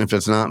 but even if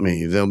it's not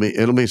me,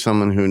 it'll be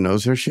someone who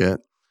knows their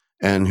shit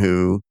and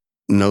who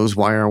knows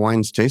why our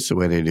wines taste the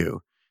way they do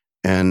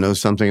and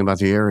knows something about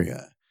the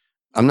area.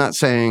 I'm not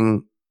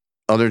saying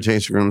other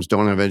tasting rooms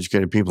don't have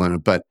educated people in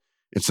it, but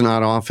it's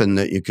not often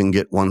that you can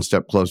get one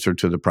step closer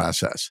to the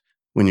process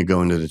when you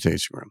go into the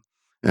tasting room.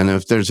 And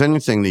if there's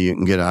anything that you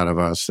can get out of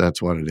us,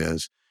 that's what it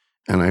is.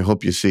 And I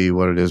hope you see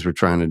what it is we're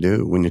trying to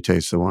do when you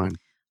taste the wine.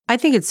 I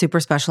think it's super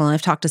special. And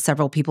I've talked to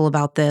several people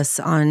about this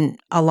on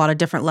a lot of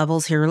different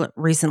levels here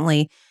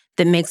recently.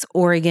 That makes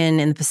Oregon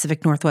and the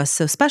Pacific Northwest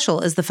so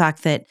special is the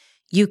fact that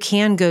you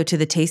can go to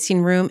the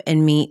tasting room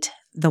and meet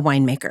the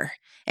winemaker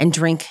and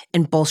drink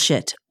and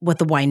bullshit with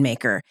the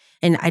winemaker.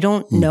 And I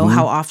don't know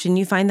how often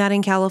you find that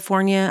in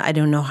California. I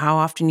don't know how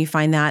often you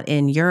find that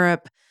in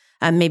Europe.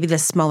 Maybe the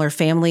smaller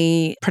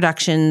family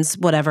productions,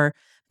 whatever.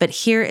 But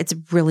here it's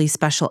really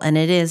special. And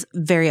it is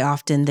very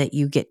often that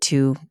you get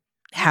to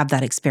have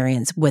that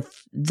experience with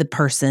the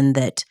person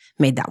that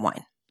made that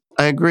wine.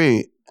 I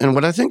agree. And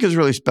what I think is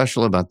really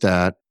special about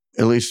that,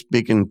 at least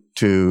speaking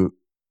to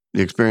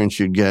the experience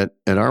you'd get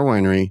at our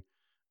winery,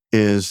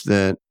 is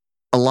that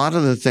a lot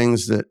of the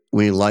things that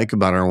we like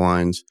about our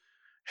wines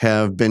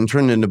have been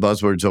turned into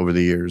buzzwords over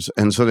the years.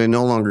 And so they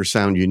no longer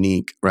sound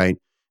unique, right?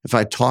 If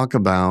I talk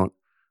about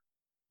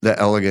the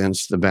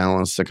elegance, the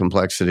balance, the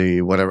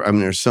complexity, whatever,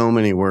 there's so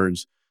many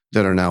words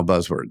that are now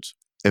buzzwords.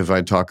 If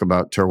I talk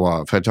about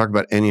terroir, if I talk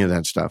about any of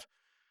that stuff.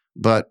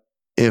 But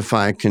if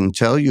I can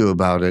tell you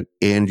about it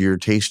and you're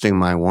tasting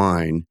my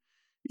wine,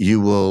 you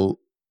will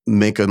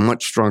make a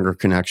much stronger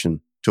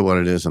connection to what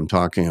it is I'm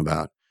talking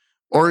about.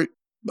 Or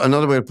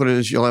another way to put it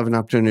is you'll have an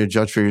opportunity to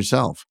judge for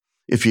yourself.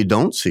 If you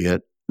don't see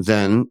it,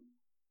 then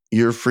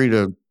you're free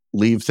to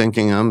leave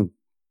thinking I'm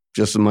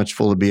just as much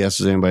full of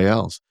BS as anybody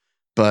else.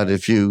 But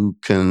if you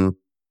can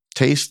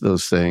taste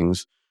those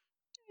things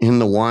in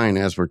the wine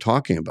as we're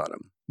talking about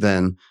them,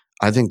 then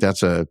I think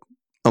that's a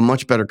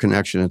much better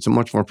connection. It's a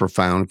much more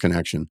profound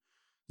connection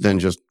than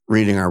just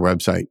reading our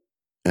website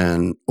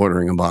and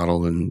ordering a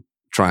bottle and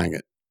trying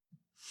it.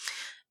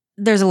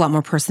 There's a lot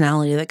more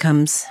personality that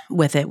comes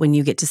with it when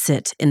you get to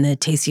sit in the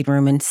tasting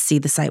room and see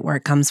the site where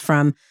it comes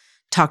from,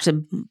 talk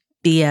to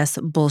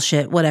BS,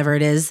 bullshit, whatever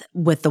it is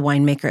with the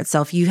winemaker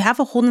itself. You have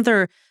a whole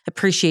nother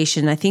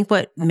appreciation. I think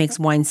what makes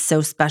wine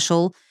so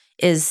special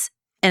is,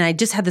 and I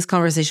just had this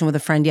conversation with a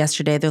friend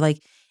yesterday, they're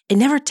like, it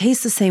never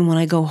tastes the same when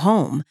I go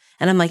home.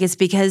 And I'm like, it's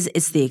because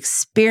it's the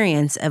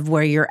experience of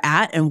where you're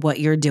at and what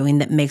you're doing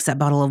that makes that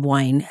bottle of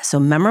wine so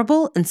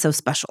memorable and so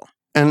special.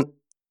 And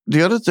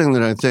the other thing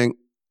that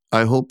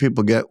I hope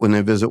people get when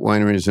they visit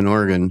wineries in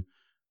Oregon,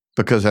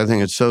 because I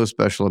think it's so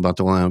special about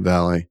the Willamette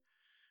Valley,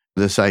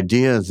 this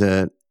idea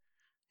that,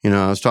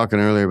 I was talking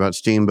earlier about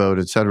Steamboat,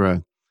 et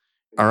cetera.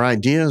 Our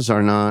ideas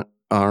are not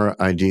our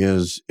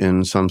ideas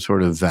in some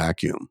sort of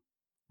vacuum,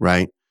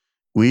 right?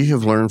 We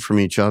have learned from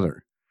each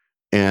other.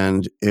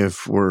 And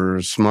if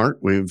we're smart,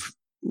 we've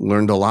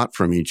learned a lot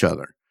from each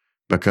other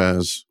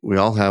because we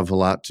all have a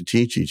lot to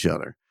teach each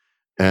other.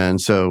 And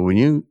so when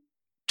you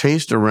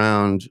taste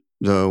around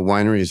the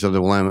wineries of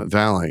the Willamette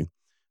Valley,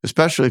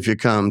 especially if you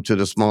come to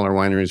the smaller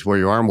wineries where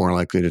you are more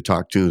likely to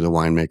talk to the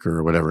winemaker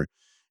or whatever,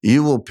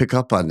 you will pick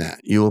up on that.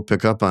 You will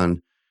pick up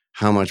on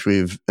how much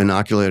we've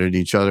inoculated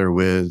each other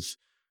with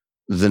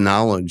the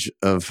knowledge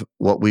of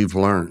what we've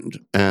learned.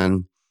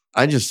 And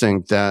I just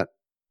think that,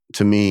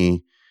 to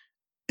me,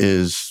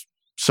 is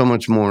so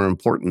much more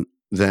important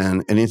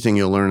than anything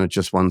you'll learn at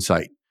just one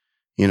site.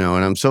 And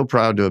I'm so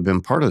proud to have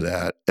been part of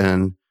that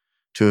and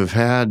to have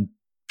had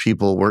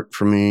people work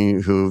for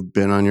me who've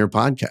been on your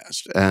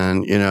podcast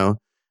and,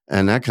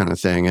 and that kind of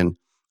thing. And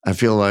I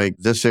feel like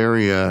this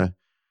area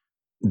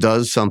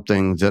does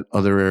something that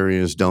other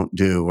areas don't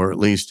do, or at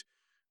least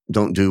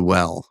don't do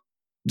well.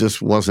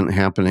 This wasn't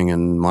happening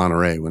in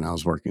Monterey when I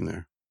was working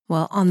there.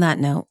 Well, on that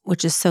note,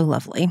 which is so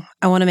lovely,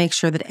 I want to make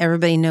sure that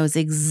everybody knows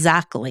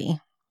exactly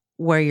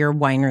where your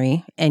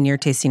winery and your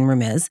tasting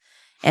room is,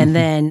 and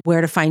then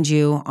where to find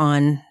you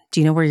on,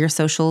 do you know where your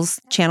socials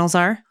channels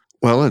are?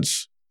 Well,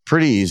 it's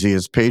pretty easy.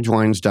 It's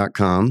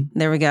pagewines.com.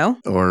 There we go.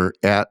 Or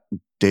at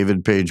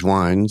David Paige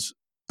Wines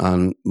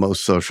on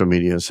most social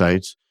media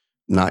sites.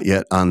 Not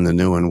yet on the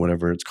new one,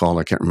 whatever it's called.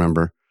 I can't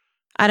remember.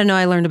 I don't know.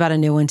 I learned about a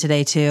new one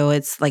today too.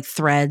 It's like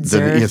Threads.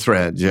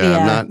 Threads.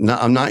 Yeah.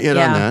 I'm not yet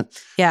on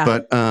that. Yeah.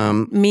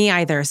 But me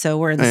either. So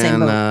we're in the same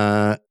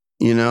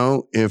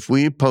boat. If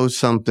we post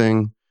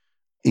something,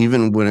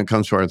 even when it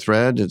comes to our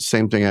thread, it's the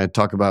same thing I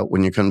talk about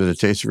when you come to the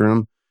tasting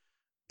room.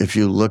 If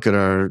you look at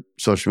our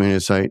social media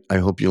site, I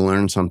hope you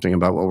learn something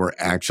about what we're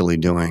actually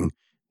doing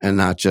and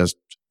not just,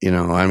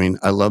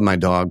 I love my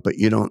dog, but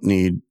you don't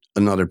need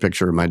another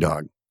picture of my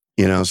dog.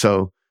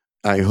 So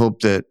I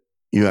hope that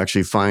you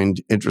actually find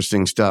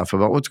interesting stuff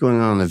about what's going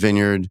on in the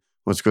vineyard,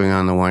 what's going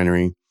on in the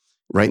winery.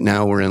 Right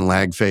now, we're in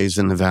lag phase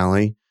in the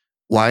valley.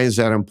 Why is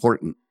that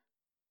important?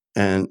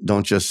 And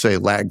don't just say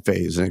lag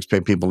phase and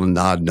expect people to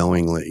nod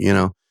knowingly,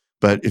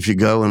 But if you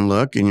go and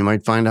look, and you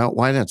might find out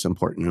why that's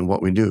important and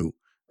what we do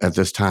at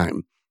this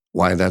time,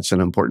 why that's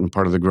an important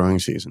part of the growing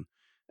season.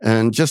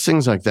 And just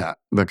things like that,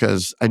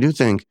 because I do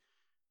think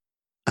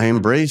I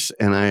embrace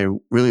and I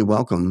really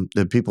welcome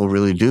that people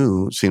really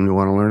do seem to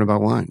want to learn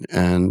about wine,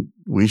 and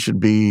we should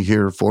be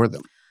here for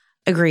them.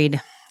 Agreed.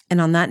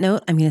 And on that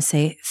note, I'm going to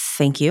say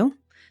thank you.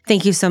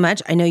 Thank you so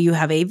much. I know you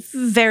have a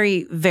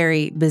very,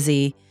 very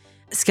busy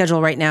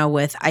schedule right now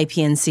with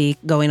IPNC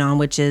going on,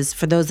 which is,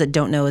 for those that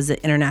don't know, is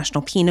the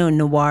International Pinot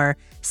Noir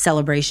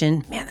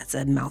Celebration. Man, that's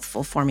a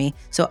mouthful for me.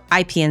 So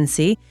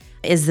IPNC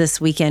is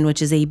this weekend,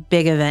 which is a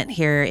big event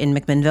here in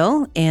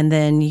McMinnville, and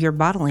then you're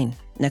bottling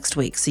next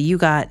week. So you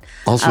got...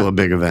 Also a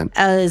big event.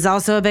 Is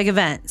also a big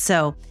event.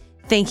 So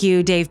thank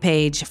you, Dave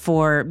Paige,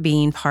 for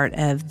being part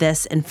of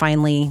this and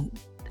finally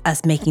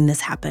us making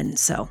this happen.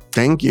 So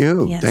thank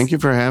you. Yes. Thank you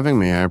for having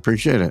me. I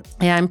appreciate it.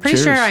 Yeah, I'm pretty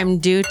Cheers. sure I'm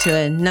due to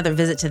another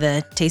visit to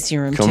the tasting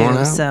room Come too. on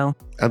out. So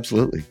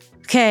absolutely.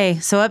 Okay,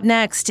 so up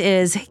next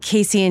is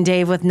Casi and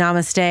Dave with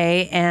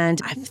Namaste.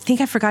 And I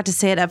think I forgot to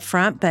say it up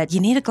front, but you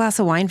need a glass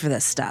of wine for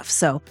this stuff.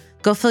 So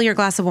go fill your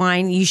glass of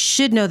wine. You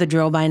should know the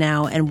drill by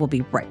now, and we'll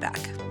be right back.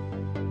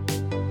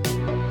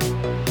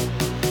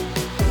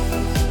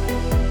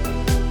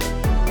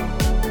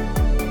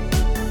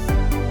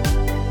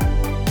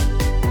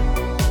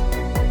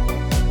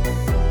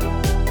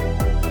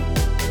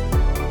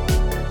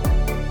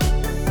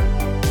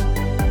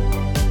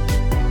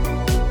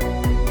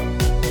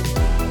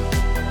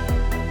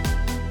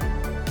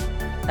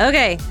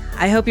 Okay,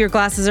 I hope your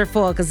glasses are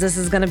full because this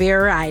is going to be a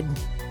ride.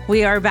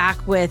 We are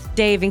back with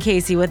Dave and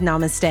Casi with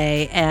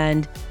Namaste,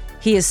 and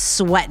He is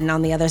sweating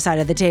on the other side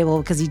of the table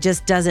because he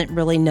just doesn't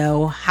really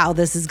know how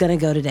this is going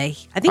to go today.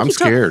 I'm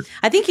scared.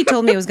 I think he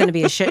told me it was going to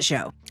be a shit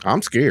show.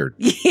 I'm scared.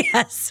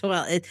 Yes.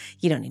 Well,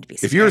 you don't need to be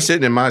scared. If you were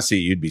sitting in my seat,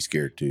 you'd be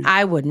scared too.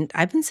 I wouldn't.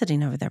 I've been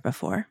sitting over there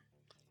before.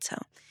 So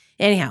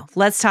anyhow,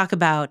 let's talk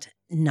about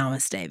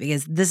Namaste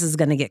because this is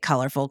going to get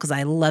colorful because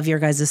I love your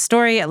guys'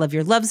 story. I love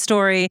your love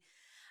story.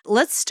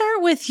 Let's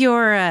start with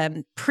your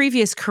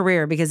previous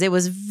career because it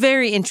was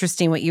very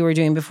interesting what you were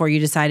doing before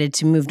you decided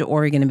to move to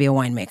Oregon and be a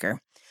winemaker.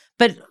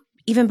 But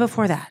even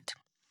before that,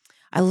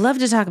 I love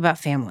to talk about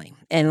family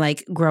and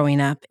like growing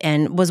up.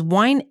 And was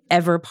wine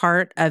ever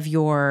part of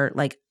your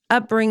like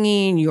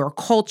upbringing, your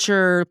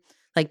culture,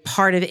 like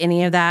part of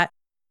any of that?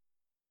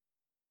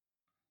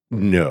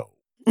 No.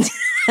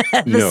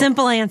 The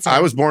simple answer. I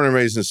was born and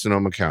raised in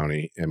Sonoma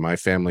County, and my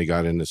family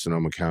got into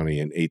Sonoma County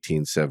in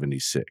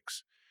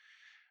 1876.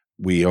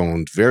 We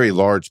owned very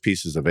large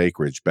pieces of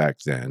acreage back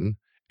then,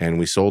 and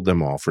we sold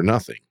them all for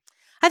nothing.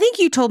 I think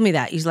you told me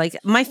that. He's like,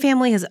 my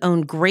family has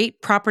owned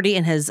great property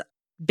and has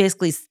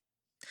basically,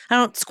 I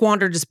don't,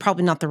 squandered is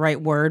probably not the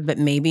right word, but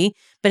maybe,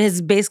 but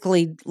has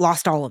basically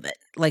lost all of it.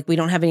 Like we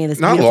don't have any of this.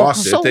 Not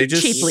lost it. They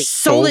just cheaply.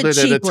 sold it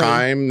at a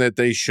time that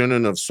they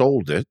shouldn't have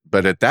sold it.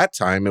 But at that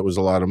time, it was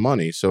a lot of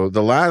money. So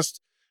the last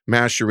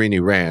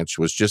Masherini Ranch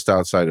was just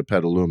outside of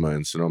Petaluma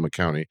in Sonoma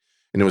County,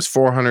 and it was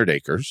 400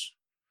 acres,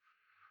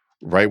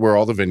 right where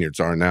all the vineyards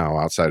are now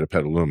outside of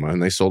Petaluma,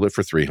 and they sold it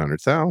for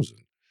 $300,000.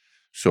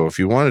 So if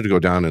you wanted to go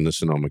down into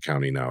Sonoma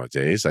County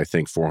nowadays, I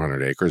think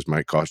 400 acres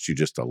might cost you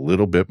just a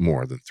little bit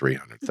more than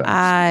 $300,000.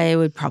 I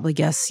would probably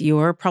guess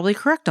you're probably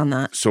correct on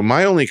that. So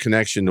my only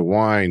connection to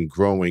wine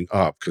growing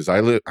up, because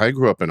I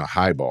grew up in a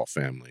highball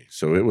family,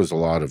 so it was a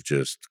lot of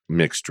just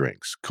mixed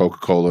drinks,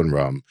 Coca-Cola and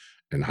rum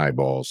and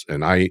highballs,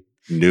 and I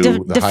knew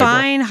the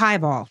define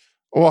highball.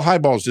 Well,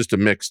 highball is just a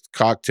mixed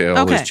cocktail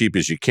as cheap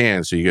as you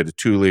can. So you get a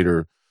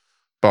 2-liter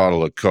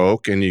bottle of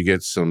Coke and you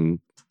get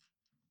some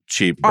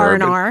cheap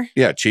bourbon. R&R.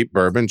 Yeah, cheap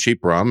bourbon, cheap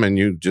rum, and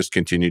you just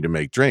continue to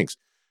make drinks.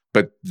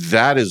 But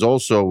that is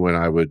also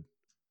when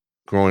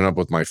growing up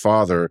with my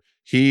father,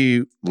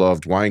 he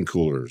loved wine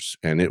coolers,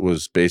 and it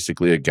was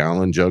basically a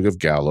gallon jug of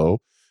Gallo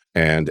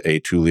and a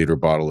 2-liter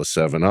bottle of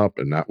 7-Up,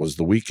 and that was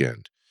the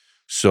weekend.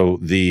 So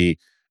the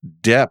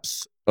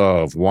depth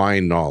of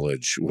wine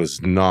knowledge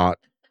was not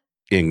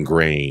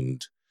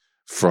ingrained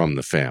from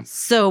the family.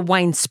 So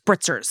wine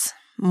spritzers,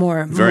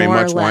 very more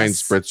much or less. Wine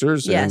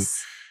spritzers.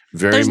 Yes. And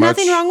There's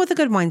nothing wrong with a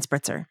good wine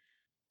spritzer.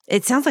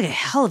 It sounds like a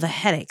hell of a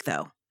headache,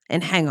 though,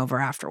 and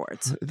hangover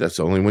afterwards. That's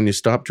only when you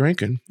stop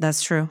drinking.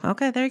 That's true.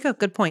 Okay, there you go.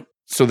 Good point.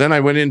 So then I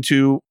went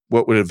into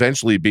what would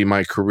eventually be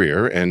my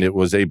career, and it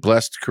was a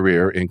blessed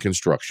career in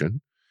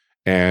construction.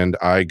 And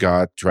I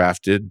got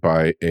drafted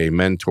by a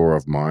mentor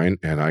of mine,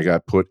 and I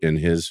got put in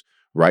his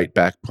right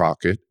back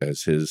pocket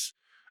as his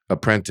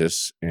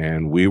apprentice,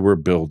 and we were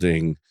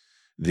building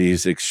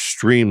these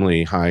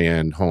extremely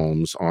high-end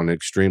homes on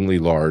extremely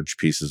large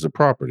pieces of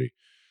property.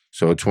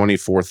 So a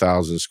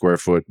 24,000 square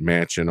foot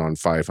mansion on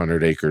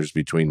 500 acres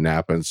between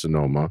Napa and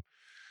Sonoma.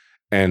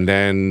 And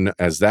then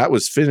as that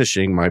was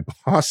finishing, my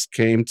boss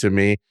came to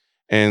me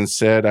and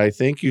said, I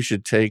think you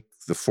should take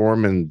the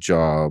foreman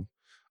job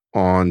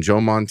on Joe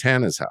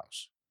Montana's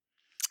house.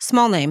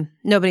 Small name.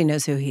 Nobody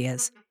knows who he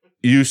is.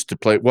 Used to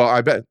play. Well,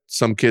 I bet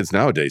some kids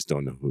nowadays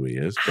don't know who he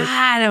is. But,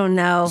 I don't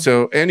know.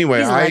 So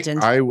anyway,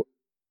 I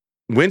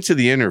went to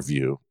the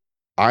interview.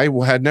 I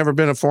had never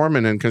been a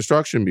foreman in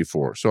construction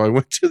before. So I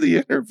went to the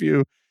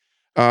interview.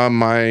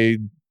 My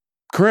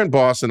current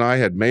boss and I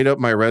had made up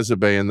my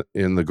resume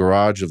in the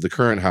garage of the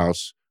current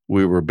house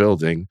we were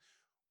building,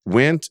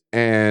 went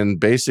and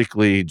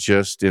basically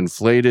just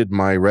inflated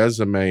my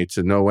resume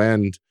to no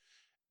end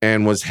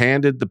and was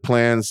handed the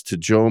plans to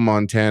Joe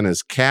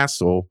Montana's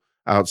castle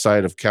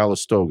outside of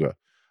Calistoga.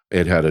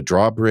 It had a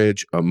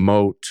drawbridge, a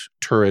moat,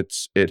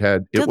 turrets. It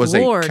was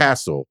a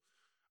castle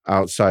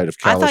outside of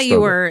Calistoga. I thought you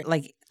were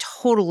like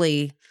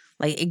totally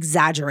like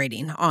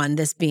exaggerating on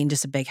this being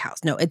just a big house.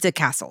 No, it's a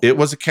castle. It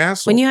was a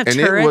castle. When you have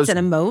turrets and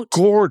a moat.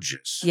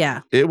 Gorgeous.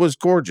 Yeah. It was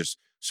gorgeous.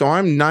 So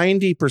I'm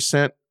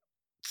 90%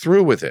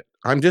 through with it.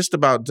 I'm just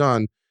about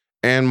done.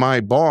 And my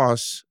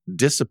boss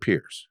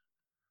disappears.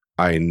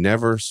 I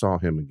never saw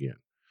him again.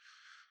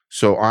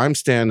 So I'm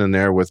standing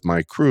there with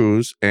my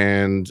crews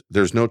and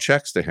there's no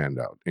checks to hand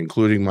out,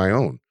 including my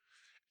own.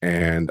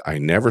 And I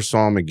never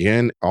saw him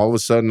again. All of a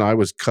sudden I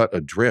was cut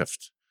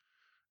adrift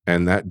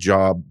and that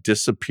job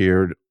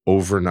disappeared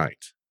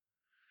overnight.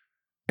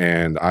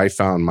 And I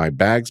found my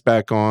bags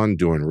back on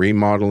doing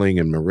remodeling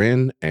in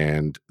Marin,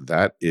 and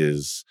that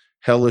is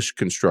hellish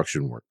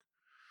construction work.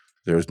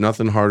 There's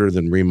nothing harder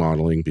than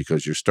remodeling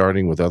because you're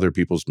starting with other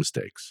people's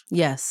mistakes.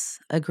 Yes,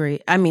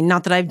 agree. I mean,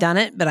 not that I've done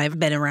it, but I've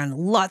been around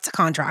lots of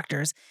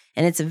contractors,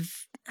 and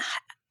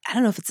I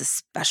don't know if it's a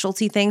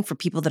specialty thing for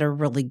people that are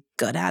really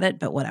good at it,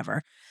 but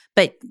whatever.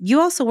 But you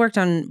also worked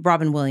on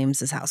Robin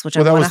Williams' house, which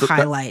I want to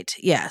highlight.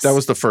 Yes. That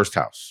was the first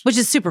house. Which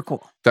is super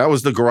cool. That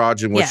was the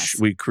garage in which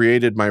we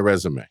created my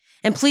resume.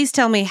 And please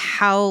tell me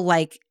how,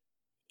 I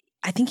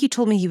think you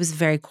told me he was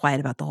very quiet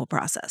about the whole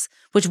process,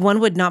 which one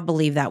would not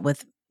believe that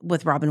with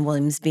with Robin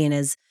Williams being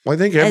as Well, I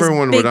think as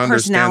everyone big would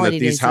understand that personality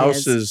these as he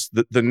is. houses,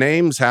 the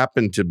names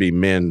happened to be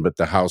men, but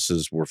the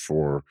houses were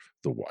for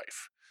the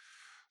wife.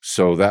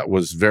 So that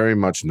was very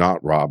much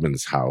not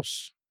Robin's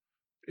house.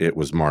 It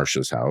was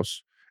Marcia's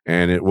house.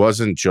 And it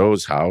wasn't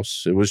Joe's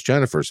house. It was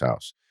Jennifer's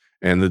house.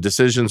 And the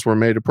decisions were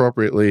made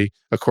appropriately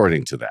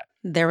according to that.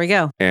 There we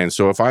go. And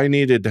so if I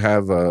needed to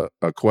have a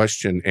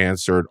question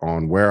answered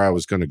on where I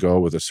was going to go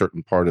with a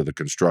certain part of the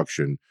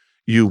construction,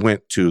 you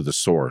went to the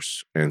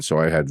source. And so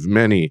I had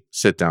many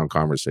sit-down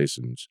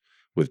conversations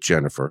with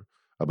Jennifer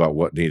about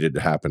what needed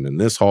to happen in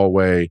this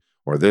hallway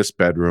or this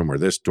bedroom or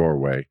this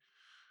doorway.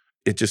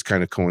 It just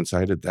kind of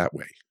coincided that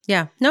way.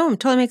 Yeah. No, it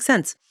totally makes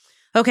sense.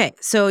 Okay.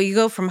 So you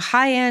go from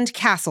high-end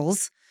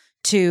castles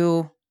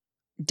to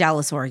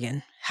Dallas,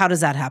 Oregon. How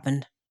does that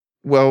happen?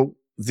 Well,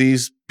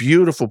 these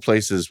beautiful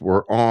places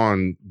were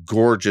on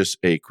gorgeous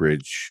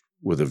acreage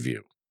with a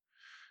view.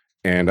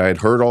 And I'd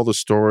heard all the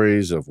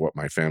stories of what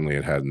my family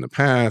had had in the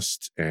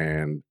past.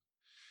 And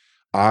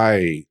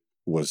I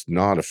was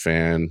not a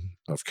fan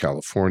of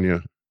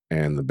California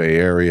and the Bay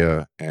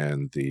Area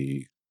and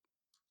the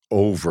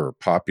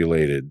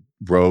overpopulated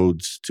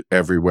roads to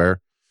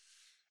everywhere.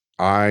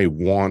 I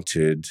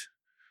wanted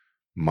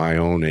my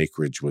own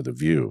acreage with a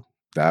view.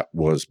 That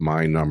was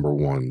my number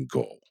one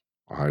goal.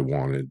 I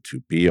wanted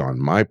to be on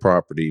my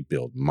property,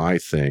 build my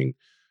thing,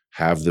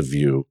 have the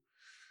view.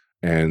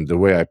 And the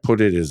way I put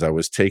it is I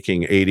was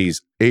taking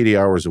 80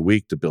 hours a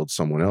week to build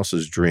someone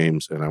else's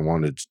dreams, and I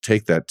wanted to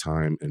take that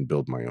time and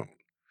build my own.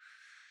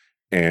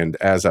 And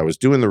as I was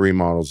doing the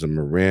remodels in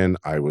Marin,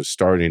 I was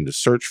starting to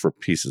search for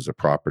pieces of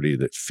property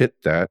that fit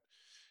that.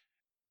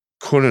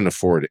 Couldn't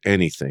afford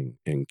anything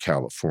in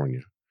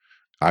California.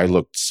 I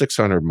looked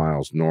 600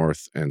 miles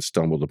north and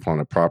stumbled upon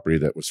a property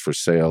that was for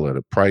sale at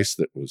a price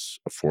that was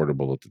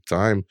affordable at the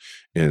time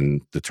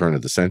in the turn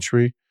of the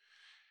century.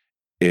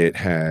 It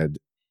had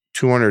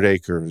 200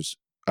 acres,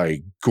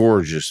 a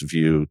gorgeous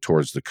view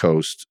towards the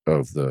coast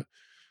of the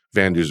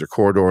Van Duzer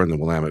corridor in the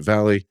Willamette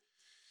Valley.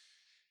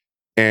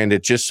 And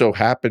it just so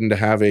happened to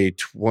have a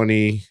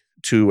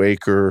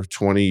 22-acre,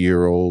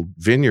 20-year-old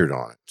vineyard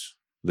on it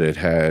that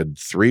had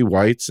 3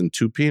 whites and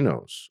 2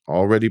 pinots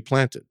already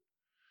planted.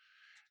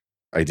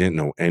 I didn't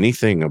know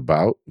anything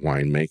about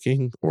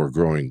winemaking or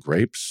growing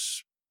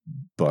grapes,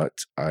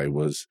 but I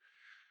was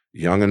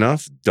young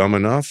enough, dumb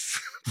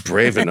enough,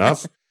 brave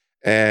enough,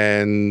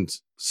 and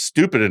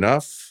stupid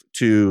enough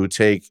to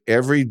take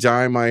every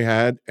dime I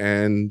had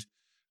and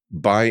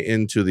buy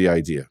into the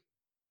idea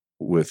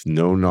with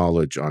no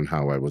knowledge on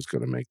how I was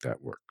going to make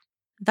that work.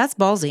 That's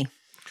ballsy.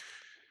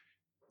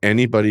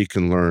 Anybody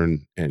can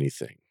learn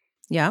anything.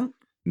 Yeah.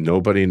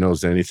 Nobody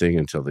knows anything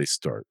until they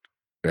start.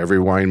 Every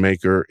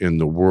winemaker in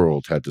the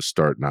world had to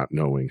start not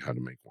knowing how to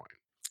make wine.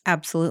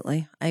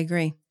 Absolutely. I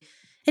agree.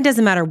 It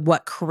doesn't matter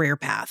what career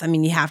path. I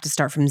mean, you have to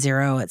start from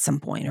 0 at some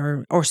point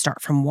or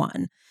start from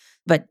 1.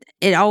 But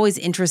it always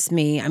interests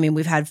me. I mean,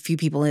 we've had a few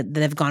people that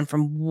have gone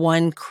from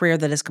one career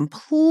that is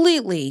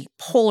completely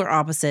polar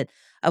opposite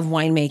of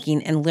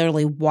winemaking and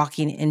literally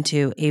walking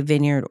into a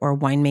vineyard or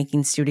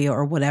winemaking studio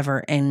or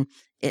whatever. And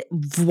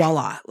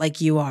voila, like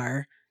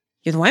you're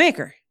the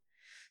winemaker.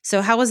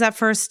 So how was that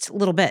first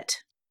little bit?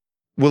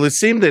 Well, it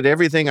seemed that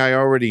everything I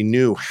already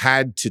knew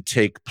had to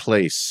take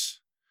place.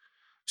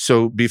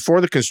 So before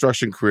the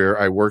construction career,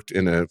 I worked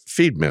in a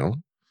feed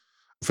mill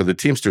for the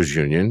Teamsters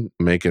Union,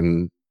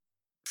 making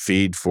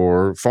feed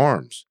for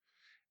farms.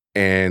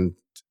 And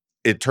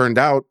it turned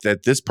out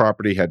that this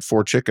property had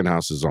 4 chicken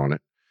houses on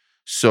it.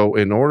 So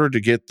in order to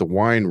get the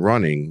wine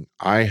running,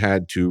 I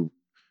had to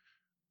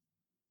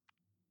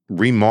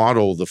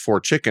remodel the 4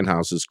 chicken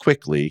houses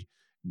quickly,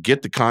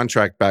 get the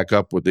contract back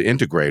up with the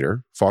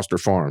integrator, Foster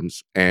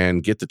Farms,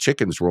 and get the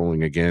chickens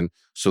rolling again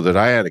so that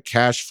I had a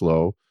cash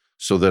flow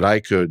so that I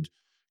could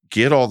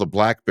get all the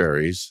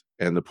blackberries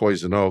and the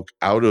poison oak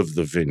out of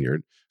the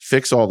vineyard,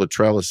 fix all the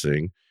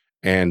trellising,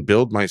 and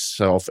build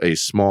myself a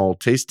small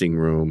tasting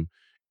room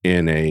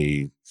in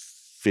a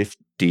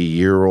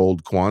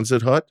 50-year-old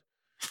Quonset hut.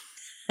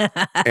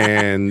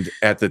 And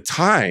at the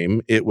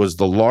time, it was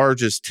the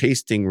largest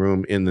tasting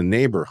room in the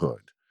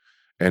neighborhood.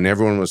 And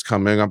everyone was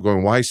coming up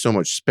going, why so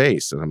much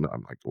space? And I'm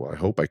like, well, I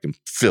hope I can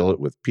fill it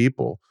with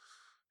people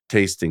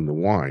tasting the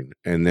wine.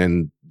 And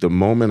then the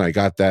moment I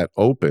got that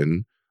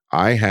open,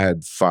 I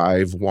had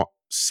 5,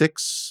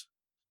 6,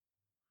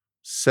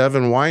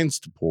 7 wines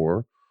to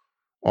pour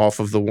off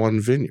of the one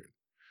vineyard.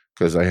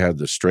 Because I had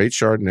the straight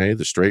Chardonnay,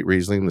 the straight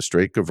Riesling, the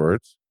straight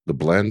Gewurz, the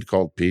blend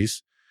called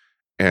Peace.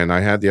 And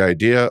I had the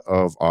idea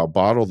of I'll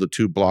bottle the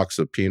 2 blocks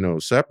of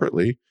Pinot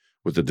separately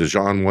with the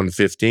Dijon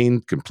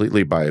 115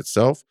 completely by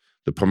itself,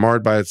 the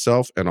Pommard by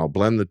itself, and I'll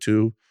blend the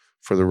 2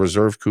 for the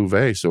reserve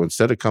cuvee. So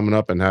instead of coming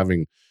up and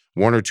having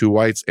 1 or 2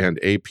 whites and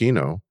a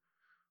Pinot,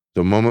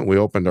 the moment we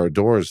opened our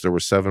doors, there were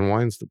 7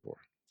 wines to pour.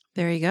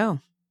 There you go.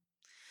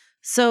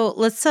 So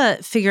let's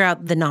figure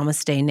out the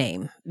Namaste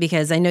name,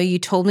 because I know you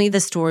told me the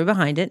story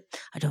behind it.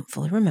 I don't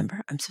fully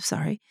remember. I'm so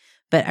sorry.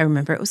 But I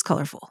remember it was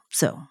colorful.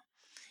 So,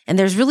 and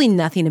there's really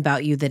nothing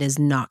about you that is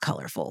not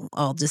colorful.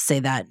 I'll just say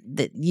that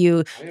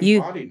you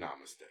embody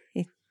Namaste.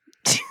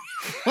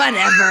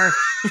 Whatever.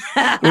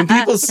 When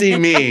people see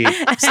me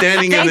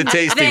standing in the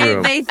tasting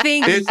room, they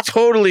think it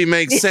totally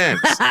makes sense.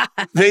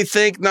 They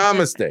think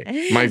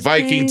Namaste. My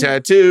Viking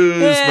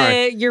tattoos,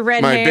 your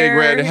red my hair. big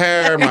red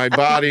hair, my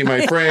body,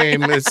 my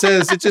frame. It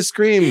just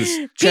screams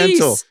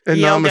gentle and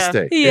yoga.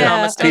 Namaste.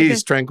 Yeah. Namaste.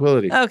 Peace,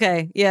 tranquility.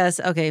 Okay. Yes.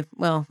 Okay.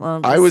 Well.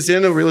 I was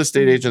in a real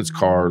estate agent's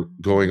car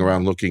going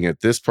around looking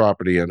at this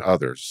property and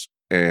others.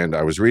 And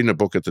I was reading a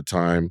book at the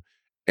time.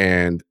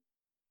 And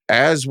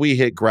as we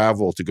hit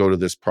gravel to go to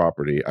this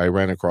property, I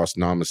ran across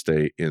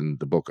Namaste in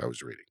the book I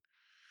was reading.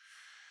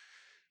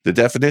 The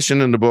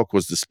definition in the book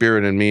was the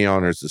spirit in me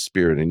honors the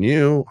spirit in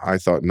you. I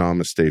thought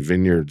Namaste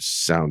Vineyards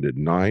sounded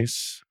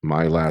nice.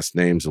 My last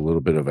name's a little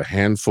bit of a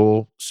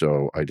handful,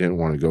 so I didn't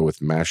want to go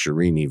with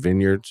Masherini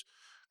Vineyards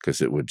because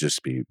it would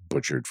just be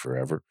butchered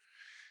forever.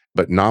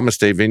 But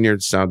Namaste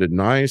Vineyards sounded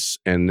nice.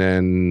 And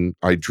then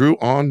I drew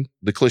on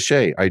the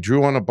cliche. I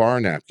drew on a bar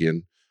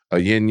napkin, a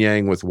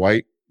yin-yang with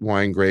white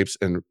wine grapes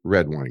and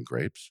red wine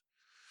grapes,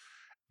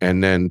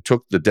 and then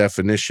took the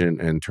definition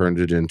and turned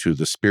it into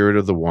the spirit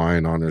of the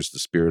wine honors the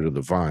spirit of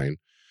the vine,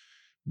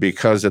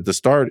 because at the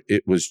start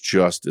it was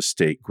just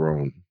estate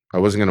grown. I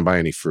wasn't going to buy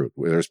any fruit.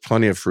 There's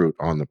plenty of fruit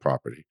on the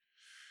property,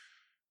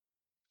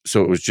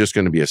 so it was just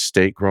going to be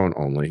estate grown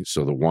only.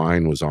 So the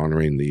wine was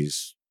honoring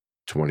these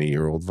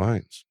 20-year-old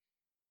vines,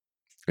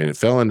 and it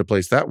fell into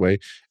place that way.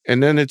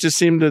 And then it just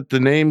seemed that the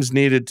names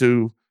needed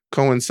to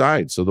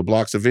coincide. So the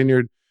blocks of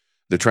vineyard,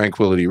 the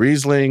Tranquility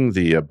Riesling,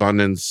 the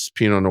Abundance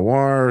Pinot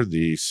Noir,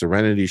 the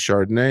Serenity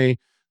Chardonnay,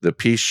 the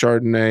Peace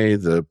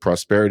Chardonnay, the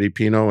Prosperity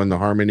Pinot, and the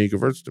Harmony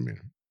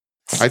Gewürztraminer.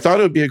 I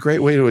thought it would be a great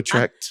way to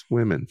attract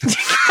women.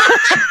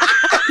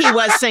 He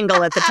was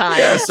single at the time.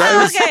 Yes,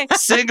 I was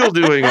single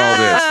doing all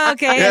this.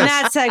 Okay, Yes. and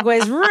that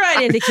segues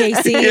right into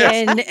Casi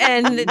Yes.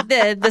 and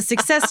the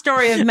success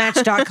story of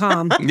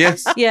Match.com.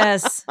 Yes.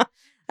 Yes.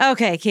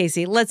 Okay,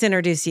 Casi, let's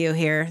introduce you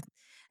here.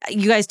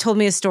 You guys told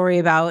me a story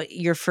about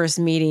your first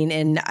meeting,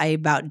 and I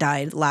about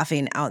died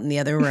laughing out in the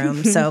other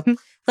room. So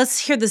let's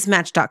hear this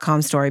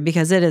Match.com story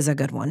because it is a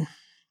good one.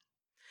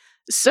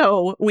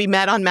 So we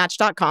met on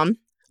Match.com.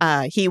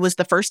 He was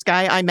the first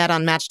guy I met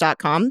on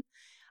Match.com.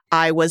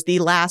 I was the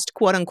last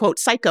quote unquote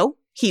psycho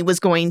he was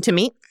going to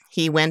meet.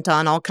 He went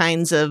on all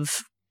kinds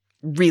of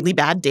really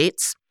bad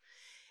dates.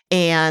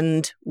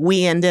 And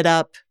we ended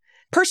up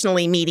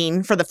personally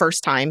meeting for the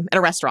first time at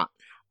a restaurant.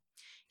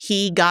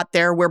 He got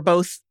there. We're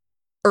both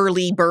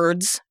early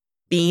birds.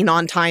 Being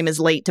on time is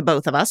late to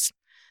both of us.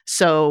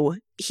 So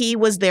he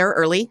was there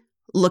early,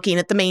 looking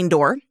at the main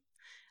door.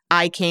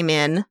 I came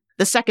in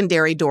the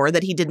secondary door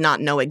that he did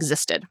not know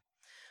existed.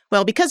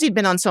 Well, because he'd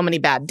been on so many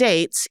bad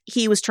dates,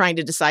 he was trying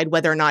to decide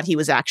whether or not he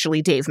was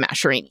actually Dave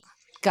Masherini.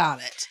 Got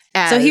it.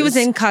 So he was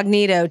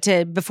incognito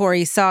before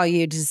he saw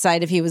you to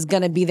decide if he was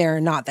going to be there or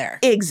not there.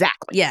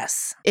 Exactly.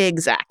 Yes.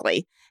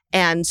 Exactly.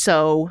 And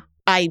so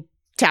I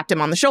tapped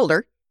him on the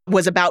shoulder,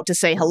 was about to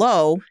say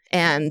hello,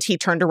 and he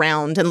turned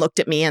around and looked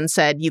at me and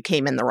said, "You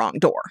came in the wrong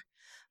door."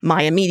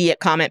 My immediate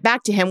comment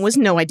back to him was,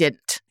 "No, I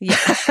didn't." Yeah.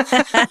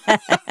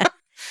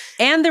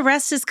 And the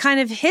rest is kind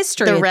of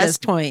history at this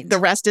point. The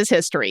rest is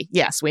history.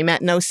 Yes, we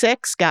met in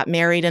 2006, got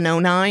married in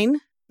 2009,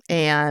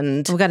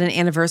 and we've got an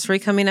anniversary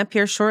coming up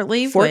here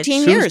shortly.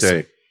 14 years.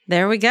 Tuesday.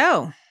 There we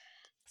go.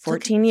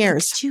 14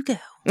 years. Look at you go.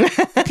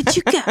 Look at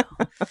you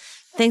go.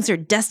 Things are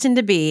destined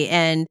to be.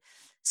 And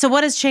so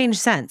what has changed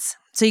since?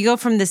 So you go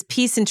from this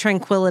peace and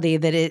tranquility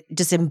that it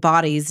just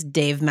embodies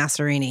Dave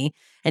Masherini,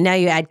 and now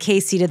you add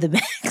Casi to the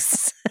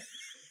mix.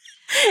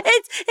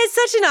 It's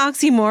such an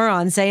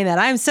oxymoron saying that.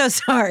 I'm so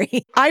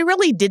sorry. I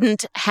really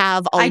didn't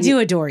have I do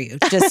adore you,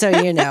 just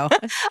so you know.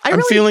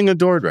 I'm feeling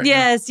adored right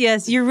now.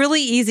 Yes. You're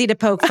really easy to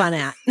poke fun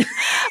at.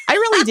 I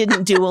really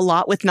didn't do a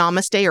lot with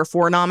Namaste or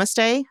for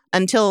Namaste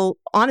until,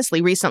 honestly,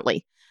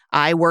 recently.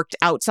 I worked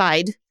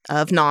outside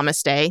of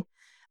Namaste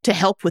to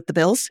help with the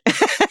bills.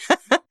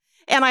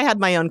 And I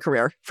had my own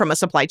career from a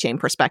supply chain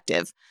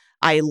perspective.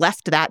 I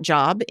left that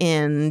job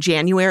in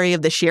January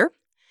of this year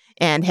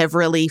and have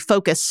really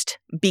focused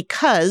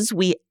because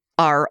we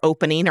are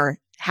opening or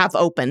have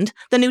opened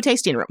the new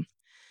tasting room.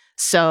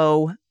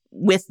 So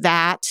with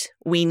that,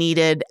 we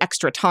needed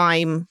extra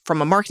time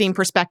from a marketing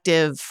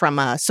perspective, from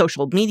a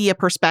social media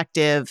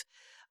perspective,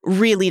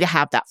 really to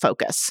have that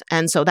focus.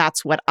 And so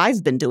that's what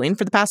I've been doing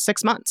for the past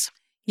 6 months.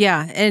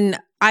 Yeah. And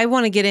I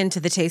want to get into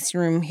the tasting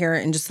room here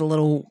in just a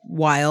little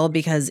while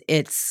because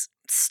it's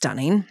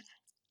stunning.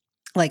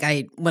 Like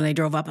when I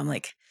drove up, I'm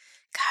like,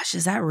 gosh,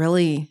 is that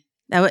really...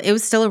 It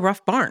was still a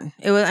rough barn.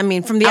 It was, I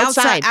mean, from the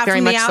outside, very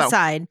much so.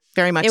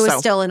 Very much so. It was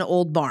still an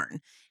old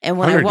barn. And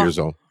when 100 years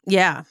old.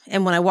 Yeah.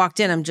 And when I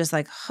walked in, I'm just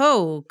like,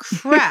 oh,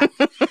 crap.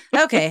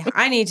 Okay.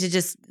 I need to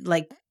just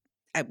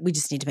we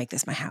just need to make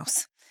this my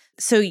house.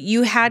 So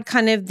you had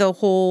kind of the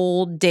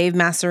whole Dave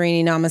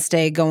Masherini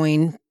Namaste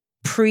going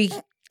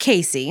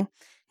pre-Casi.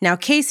 Now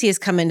Casi has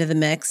come into the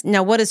mix.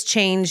 Now what has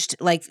changed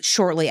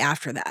shortly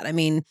after that? I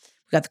mean,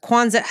 we got the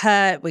Quonset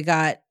hut. We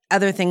got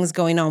other things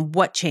going on.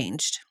 What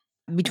changed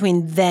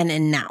between then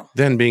and now?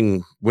 Then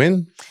being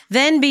when?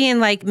 Then being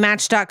like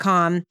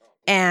Match.com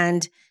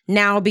and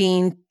now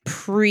being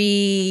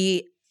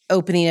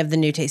pre-opening of the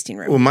new tasting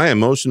room. Well, my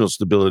emotional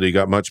stability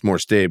got much more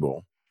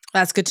stable.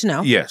 That's good to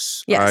know.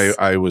 Yes. Yes.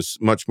 I was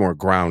much more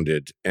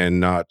grounded and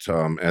not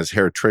as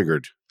hair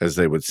triggered, as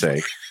they would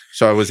say.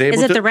 So I was able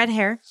Is it to. the red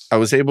hair? I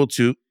was able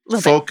to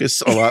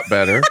focus a lot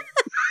better.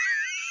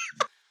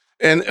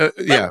 And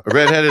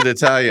redheaded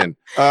Italian.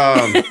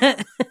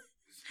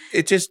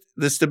 It just,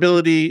 the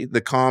stability,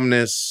 the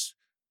calmness,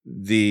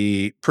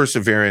 the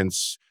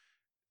perseverance,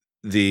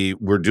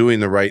 we're doing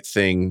the right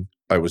thing.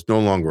 I was no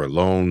longer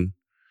alone.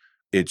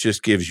 It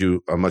just gives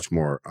you a much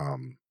more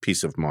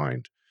peace of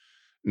mind.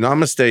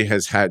 Namaste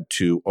has had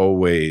to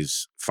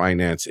always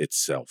finance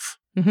itself.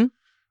 Mm-hmm.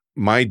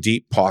 My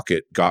deep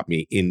pocket got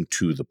me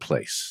into the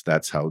place.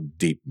 That's how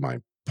deep my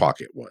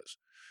pocket was.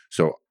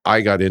 So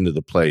I got into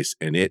the place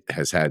and it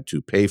has had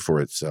to pay for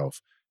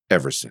itself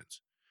ever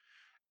since.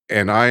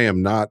 And I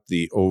am not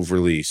the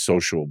overly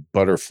social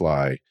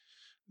butterfly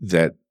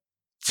that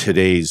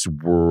today's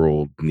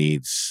world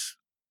needs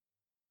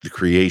the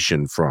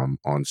creation from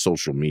on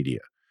social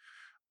media.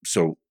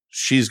 So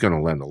she's going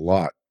to lend a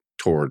lot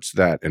towards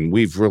that. And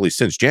we've really,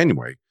 since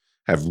January,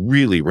 have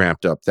really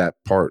ramped up that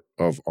part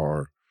of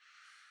our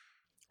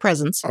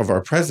presence.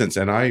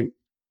 And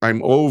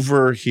I'm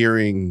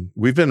overhearing,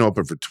 we've been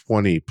open for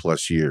 20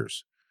 plus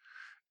years.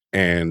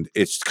 And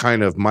it's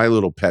kind of my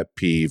little pet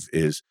peeve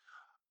is,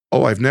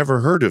 oh, I've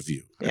never heard of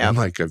you. Yeah. I'm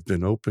like, I've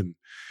been open.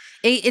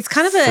 It's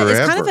kind of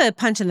a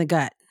punch in the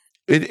gut.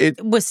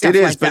 With stuff it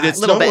is, like but that.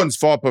 it's no one's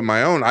fault but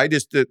my own.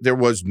 There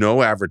was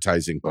no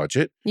advertising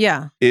budget.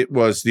 Yeah. It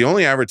was the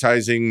only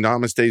advertising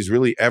Namaste's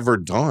really ever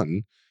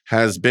done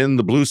has been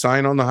the blue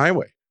sign on the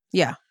highway.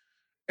 Yeah.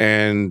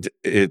 And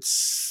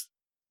it's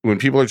when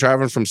people are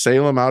traveling from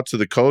Salem out to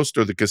the coast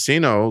or the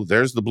casino,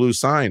 there's the blue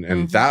sign.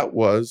 And that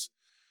was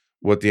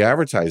what the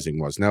advertising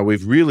was. Now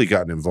we've really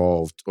gotten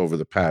involved over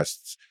the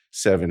past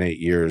 7-8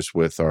 years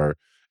with our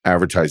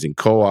advertising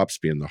co-ops,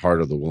 being the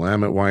heart of the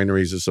Willamette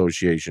Wineries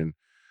Association.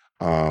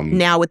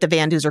 Now with the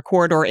Van Duzer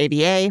Corridor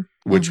AVA,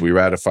 which we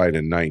ratified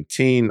in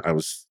 2019. I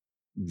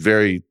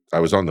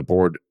was on the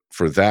board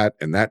for that,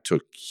 and that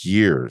took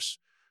years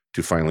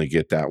to finally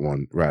get that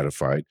one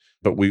ratified.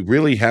 But we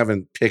really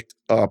haven't picked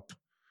up.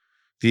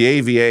 The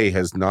AVA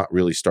has not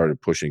really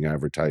started pushing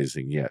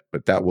advertising yet,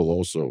 but that will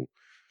also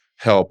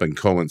help and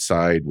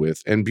coincide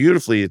with, and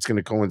beautifully, it's going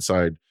to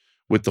coincide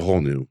with the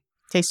whole new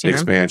tasting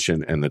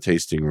expansion and the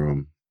tasting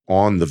room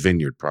on the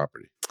vineyard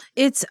property.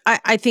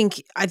 I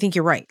think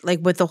you're right. Like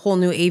with the whole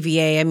new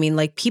AVA, I mean,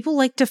 like people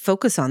like to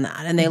focus on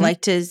that and they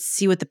like to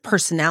see what the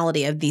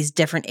personality of these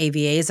different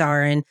AVAs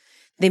are. And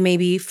they may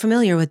be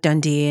familiar with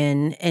Dundee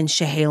and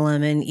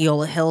Chehalem and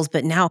Eola Hills,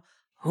 but now,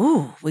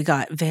 we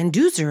got Van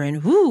Duzer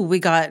and we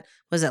got,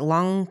 was it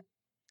Long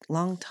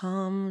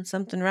Tom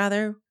something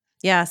rather?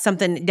 Yeah,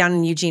 something down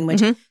in Eugene,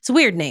 which it's a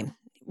weird name.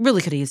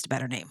 Really could have used a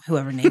better name,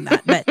 whoever named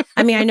that. But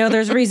I mean, I know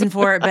there's a reason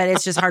for it, but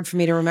it's just hard for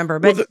me to remember.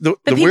 But the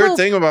weird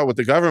thing about with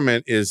the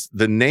government is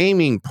the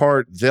naming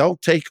part, they'll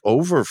take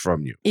over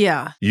from you.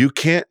 Yeah.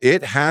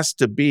 It has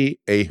to be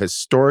a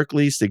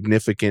historically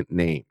significant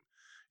name.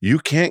 You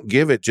can't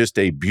give it just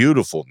a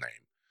beautiful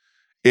name.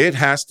 It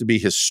has to be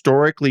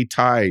historically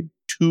tied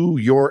to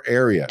your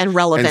area. And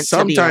relevant and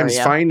sometimes to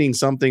the area. Finding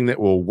something that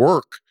will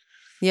work.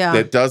 Yeah.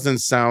 That doesn't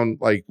sound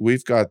like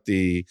we've got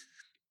the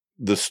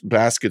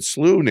Basket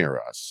Slough near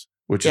us,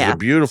 which is a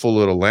beautiful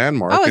little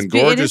landmark and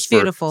gorgeous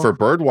for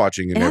bird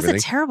watching and everything.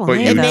 It's a terrible but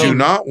name. you do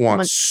not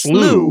want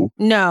slough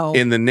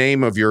in the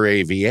name of your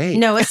AVA.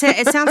 No, it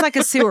sounds like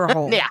a sewer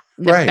hole. Yeah.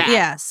 Right.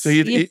 Yes. So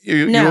you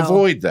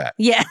avoid that.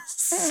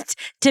 Yes.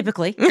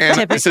 Typically.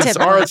 And since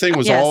typically. our thing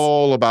was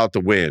all about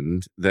the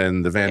wind,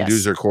 then the Van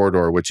Duzer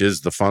Corridor, which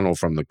is the funnel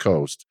from the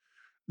coast,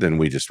 then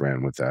we just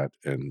ran with that.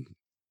 And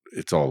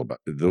it's all about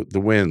the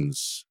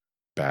winds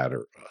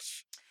batter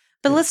us.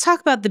 But let's talk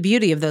about the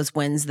beauty of those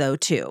winds, though,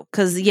 too.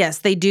 Because, yes,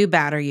 they do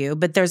batter you,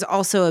 but there's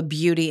also a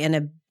beauty and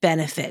a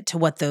benefit to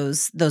what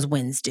those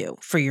winds do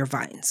for your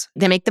vines.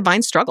 They make the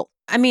vines struggle.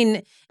 I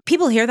mean,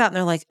 people hear that and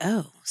they're like,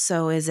 oh,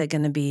 so is it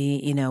going to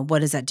be, what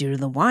does that do to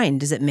the wine?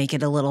 Does it make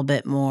it a little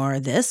bit more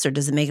this or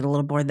does it make it a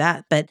little more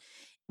that? But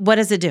what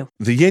does it do?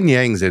 The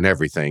yin-yang's in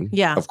everything,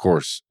 yeah, of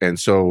course. And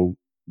so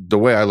the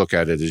way I look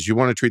at it is you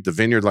want to treat the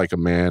vineyard like a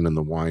man and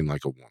the wine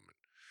like a woman.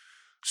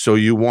 So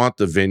you want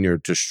the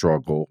vineyard to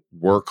struggle,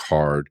 work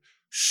hard,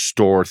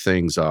 store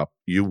things up.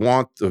 You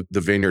want the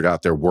vineyard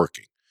out there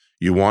working.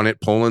 You want it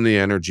pulling the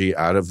energy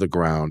out of the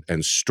ground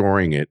and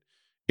storing it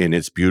in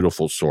its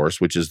beautiful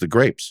source, which is the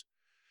grapes.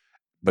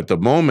 But the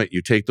moment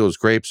you take those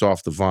grapes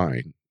off the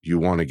vine, you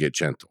want to get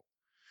gentle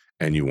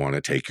and you want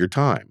to take your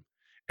time.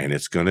 And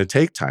it's going to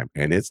take time.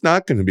 And it's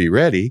not going to be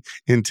ready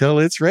until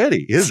it's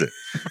ready, is it?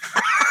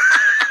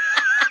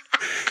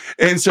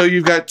 And so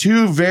you've got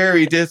two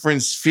very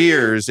different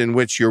spheres in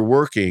which you're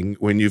working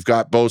when you've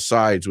got both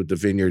sides with the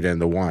vineyard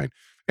and the wine.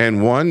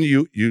 And one,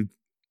 you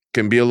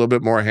can be a little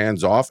bit more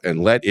hands-off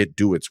and let it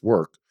do its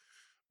work.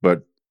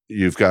 But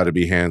you've got to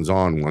be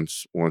hands-on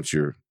once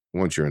you're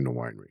in the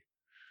winery.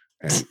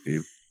 And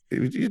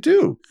you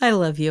do. I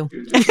love you.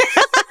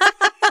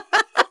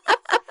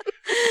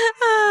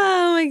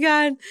 my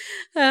God.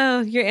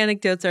 Oh, your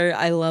anecdotes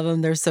I love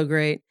them. They're so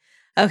great.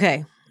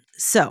 Okay.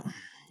 So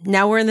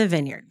now we're in the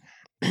vineyard.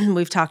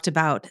 We've talked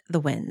about the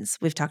wins.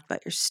 We've talked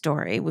about your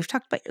story. We've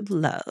talked about your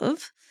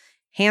love.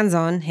 Hands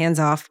on, hands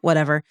off,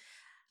 whatever.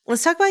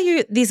 Let's talk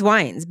about these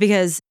wines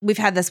because we've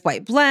had this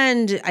white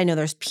blend. I know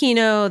there's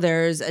Pinot,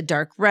 there's a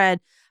dark red.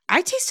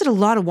 I tasted a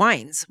lot of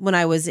wines when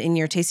I was in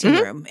your tasting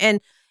room.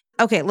 And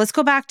okay, let's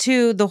go back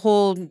to the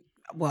whole,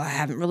 I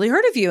haven't really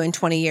heard of you in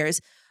 20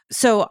 years.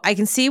 So I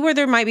can see where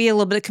there might be a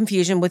little bit of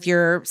confusion with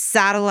your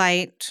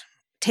satellite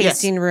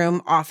tasting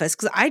room office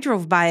because I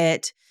drove by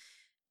it,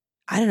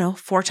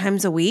 4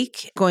 times a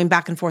week going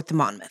back and forth to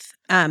Monmouth.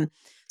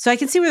 So I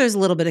can see where there's a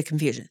little bit of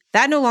confusion.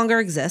 That no longer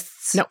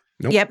exists. No.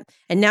 Nope. Yep.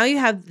 And now you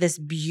have this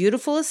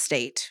beautiful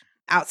estate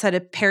outside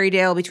of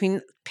Perrydale, between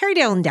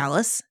Perrydale and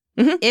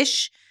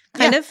Dallas-ish,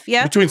 kind of.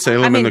 Yeah. Between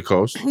Salem and the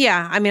coast.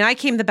 Yeah. I mean, I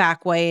came the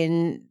back way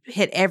and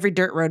hit every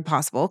dirt road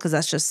possible because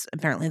that's just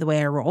apparently the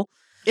way I roll.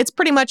 It's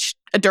pretty much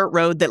a dirt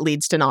road that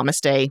leads to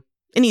Namaste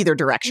in either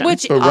direction.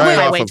 Which But right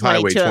off of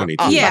Highway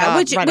 22. Yeah,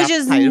 which right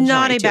is off Highway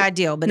not 22. a bad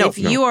deal. But if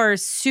you are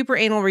super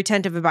anal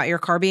retentive about your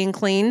car being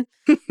clean,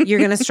 you're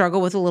going to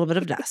struggle with a little bit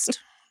of dust.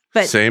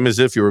 But same as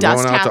if you were going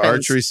dust out happens. to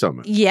Archery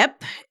Summit.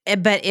 Yep.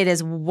 But it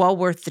is well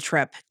worth the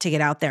trip to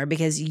get out there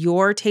because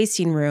your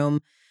tasting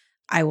room,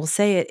 I will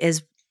say it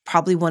is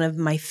probably one of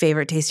my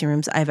favorite tasting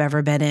rooms I've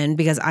ever been in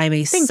because I'm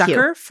a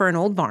sucker for an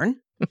old barn.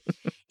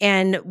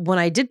 And when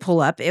I did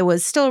pull up, it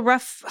was still a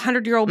rough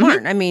 100-year-old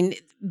barn. I mean,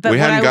 but we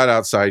hadn't got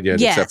outside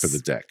yet except for the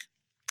deck.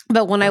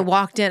 But when I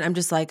walked in, I'm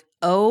just like,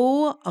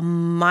 oh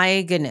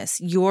my goodness,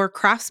 your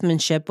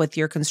craftsmanship with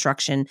your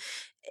construction,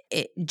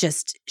 it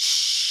just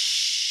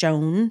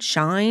shined,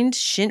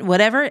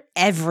 whatever,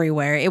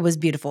 everywhere. It was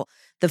beautiful.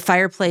 The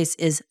fireplace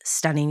is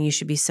stunning. You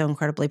should be so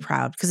incredibly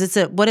proud because it's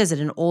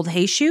an old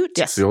hay chute?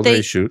 Yes. The old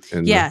hay chute.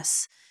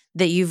 Yes.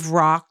 That you've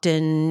rocked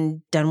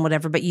and done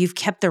whatever, but you've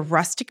kept the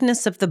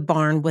rusticness of the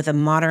barn with a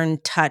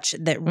modern touch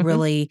that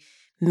really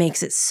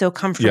makes it so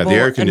comfortable. Yeah, the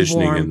air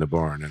conditioning and warm. in the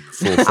barn and the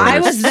full furnace. I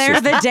was there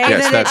the day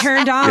that it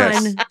turned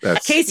on.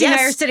 Yes, Casey and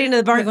I are sitting in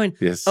the barn going,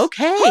 yes.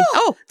 Okay.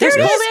 There's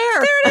cold air.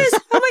 air. There it is.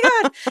 Oh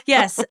my God.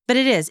 Yes, but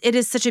it is. It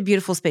is such a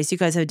beautiful space. You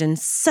guys have done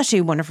such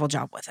a wonderful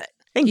job with it.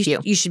 Thank you.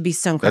 You should be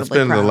so That's incredibly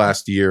been proud. the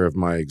last year of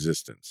my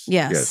existence.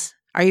 Yes.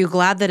 Are you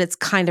glad that it's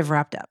kind of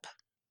wrapped up?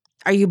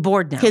 Are you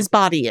bored now? His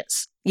body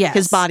is. Yes.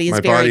 His body is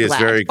My very body glad.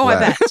 is very Oh, I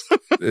glad. bet.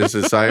 This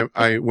is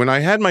when I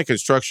had my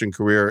construction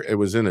career, it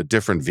was in a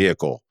different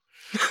vehicle.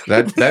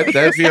 That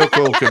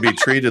vehicle could be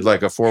treated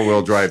like a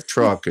 4-wheel drive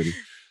truck, and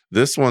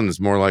this one's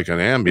more like an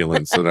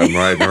ambulance that I'm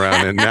riding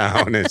around in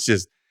now. And it's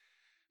just,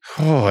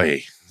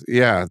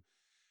 yeah.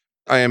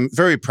 I am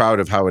very proud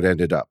of how it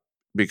ended up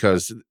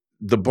because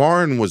the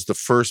barn was the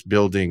first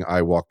building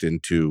I walked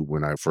into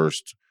when I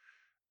first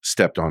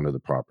stepped onto the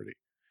property.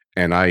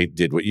 And I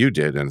did what you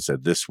did and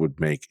said, this would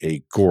make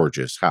a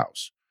gorgeous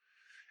house.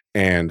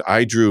 And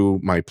I drew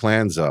my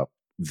plans up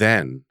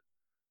then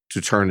to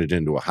turn it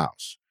into a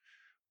house.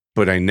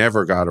 But I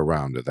never got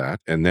around to that.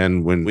 And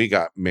then when we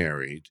got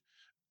married,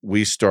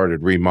 we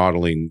started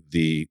remodeling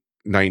the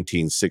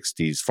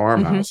 1960s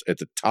farmhouse at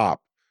the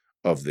top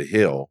of the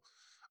hill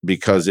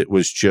because it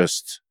was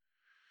just,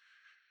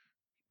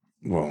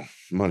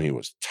 money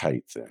was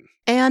tight then.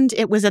 And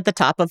it was at the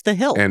top of the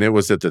hill. And it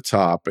was at the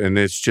top. And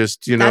it's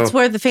just, That's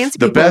where the fancy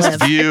the people best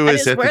live. view That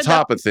is is at the where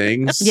top of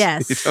things.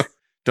 Yes.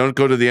 Don't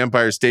go to the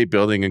Empire State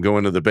Building and go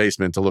into the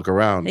basement to look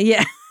around.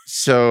 Yeah.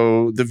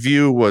 So the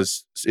view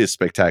is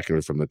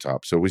spectacular from the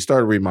top. So we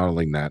started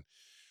remodeling that.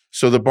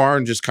 So the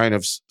barn just kind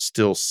of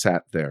still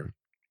sat there.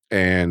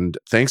 And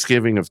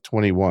Thanksgiving of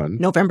 21,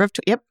 November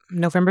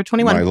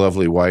 21. my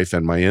lovely wife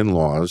and my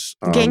in-laws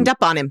Ganged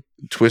up on him.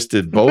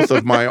 twisted both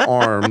of my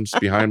arms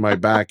behind my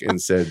back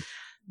and said,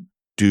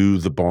 do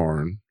the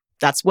barn.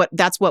 That's what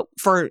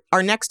for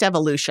our next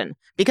evolution,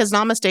 because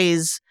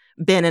Namaste's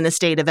been in a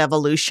state of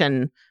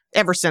evolution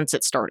ever since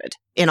it started,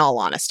 in all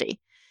honesty.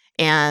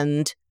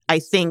 And I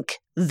think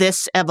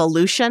this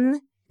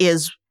evolution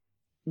is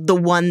the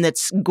one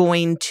that's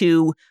going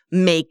to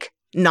make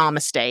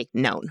Namaste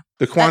known.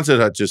 The Quonset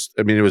hut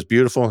it was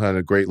beautiful and had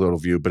a great little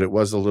view, but it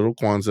was a little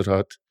Quonset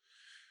hut.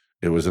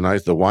 It was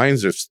the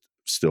wines have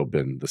still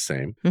been the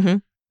same. Mm-hmm.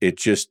 It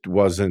just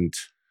wasn't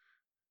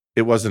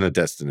a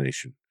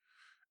destination.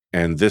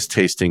 And this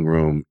tasting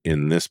room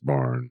in this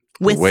barn,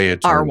 With the way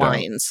it our turned out,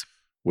 wines.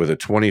 with a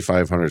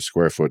 2,500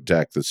 square foot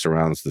deck that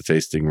surrounds the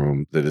tasting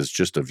room, that is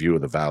just a view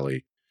of the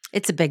valley.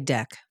 It's a big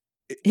deck.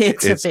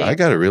 I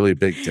got a really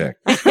big deck,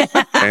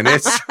 and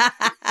that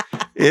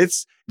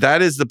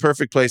is the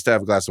perfect place to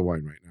have a glass of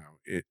wine right now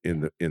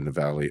in the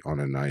valley on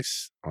a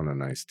nice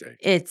day.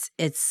 It's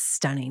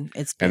stunning.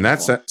 It's beautiful. And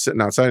that's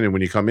sitting outside, and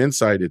when you come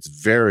inside, it's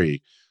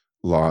very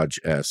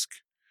lodge-esque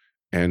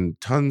and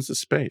tons of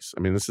space.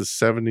 I mean, this is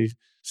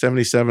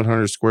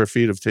 7,700 square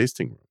feet of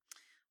tasting room.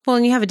 Well,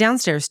 and you have a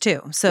downstairs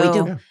too. So, We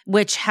do. Yeah.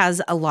 Which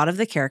has a lot of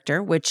the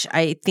character, which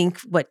I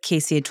think what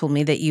Casey had told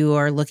me that you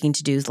are looking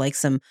to do is like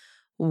some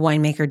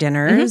winemaker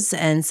dinners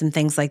and some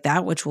things like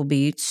that, which will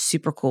be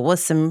super cool with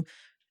some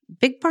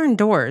big barn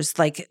doors,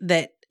 like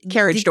that.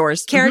 Carriage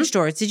doors. Carriage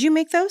doors. Did you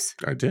make those?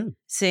 I did.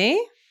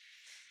 See?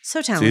 So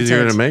It's talented.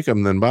 easier to make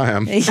them than buy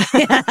them.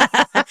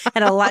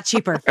 And a lot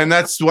cheaper. And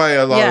that's why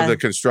a lot Yeah. of the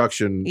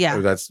construction, Yeah.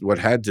 that's what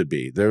had to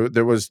be.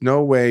 There was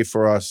no way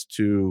for us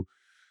to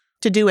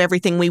do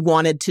everything we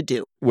wanted to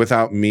do.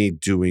 without me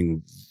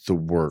doing the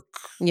work.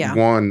 Yeah.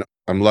 One,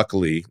 I'm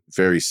luckily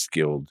very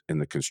skilled in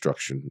the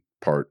construction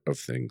part of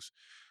things.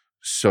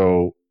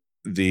 So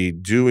the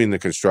doing the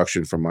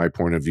construction from my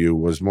point of view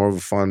was more of a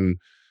fun.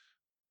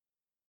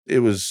 It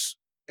was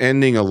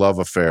ending a love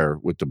affair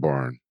with the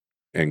barn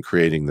and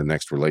creating the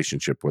next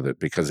relationship with it,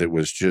 because it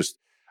was just,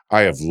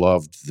 I have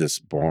loved this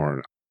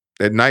barn.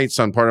 At nights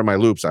on part of my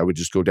loops, I would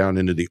just go down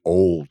into the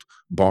old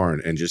barn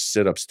and just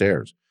sit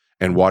upstairs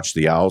and watch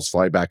the owls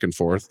fly back and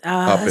forth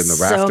up in the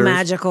rafters. So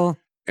magical.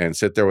 And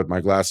sit there with my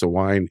glass of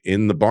wine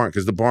in the barn,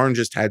 because the barn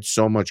just had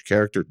so much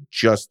character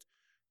just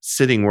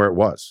sitting where it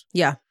was.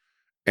 Yeah.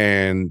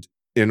 And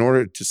in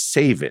order to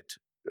save it,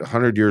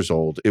 100 years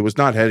old, it was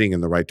not heading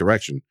in the right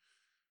direction.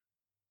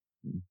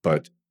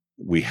 But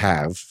we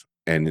have,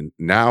 and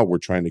now we're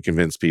trying to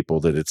convince people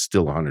that it's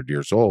still 100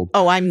 years old.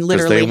 Oh, I'm 'Cause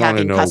literally they want to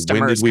having know, customers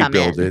when did we come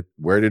build in. it?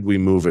 Where did we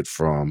move it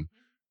from?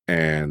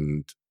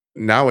 And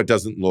now it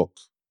doesn't look,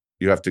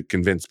 you have to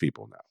convince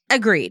people now.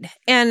 Agreed.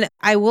 And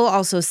I will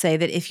also say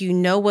that if you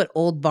know what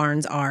old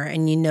barns are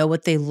and you know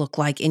what they look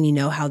like and you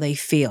know how they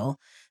feel,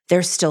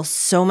 there's still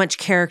so much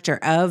character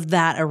of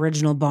that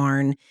original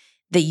barn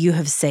that you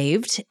have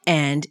saved,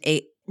 and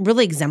it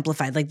really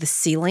exemplified. Like the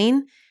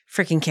ceiling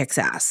freaking kicks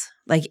ass.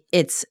 Like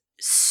it's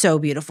so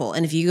beautiful.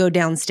 And if you go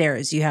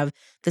downstairs, you have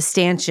the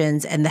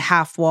stanchions and the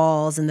half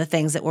walls and the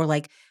things that were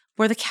like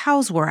where the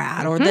cows were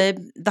at or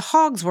the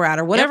hogs were at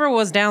or whatever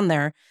was down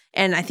there.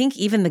 And I think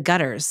even the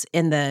gutters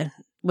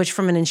which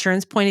from an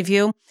insurance point of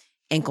view,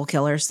 ankle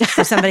killers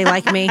for somebody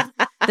like me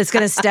that's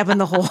going to step in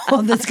the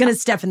hole, that's going to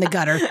step in the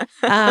gutter.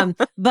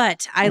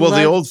 But I love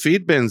the old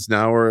feed bins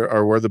now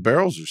are where the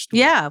barrels are stored.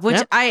 Yeah,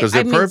 which because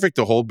they're perfect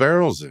to hold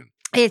barrels in.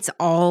 It's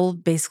all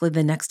basically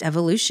the next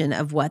evolution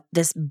of what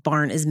this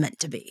barn is meant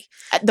to be.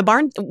 The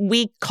barn,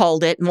 we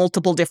called it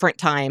multiple different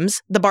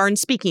times, the barn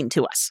speaking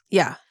to us.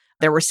 Yeah.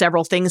 There were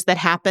several things that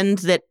happened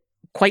that,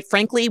 quite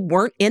frankly,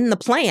 weren't in the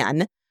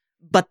plan,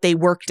 but they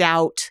worked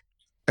out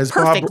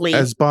perfectly.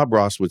 As Bob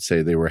Ross would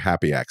say, they were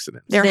happy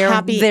accidents. They're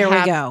happy. There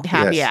we go.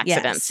 Happy Yes.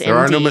 accidents. Yes. There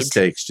are no indeed.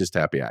 mistakes, just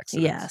happy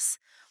accidents. Yes.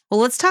 Well,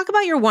 let's talk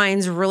about your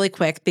wines really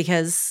quick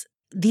because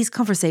these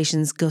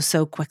conversations go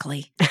so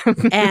quickly.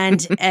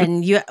 and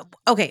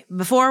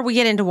before we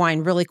get into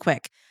wine really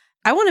quick,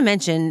 I want to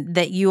mention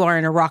that you are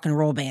in a rock and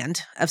roll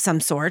band of some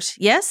sort.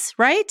 Yes,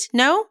 right?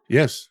 No?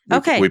 Yes.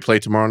 Okay. We play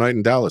tomorrow night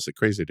in Dallas at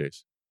Crazy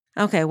Days.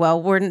 Okay,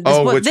 well, Which won't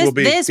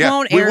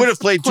we air. would have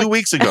played 2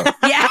 weeks ago.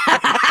 Yeah.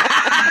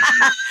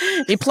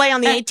 They play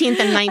on the 18th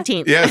and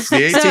 19th. Yes, the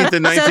 18th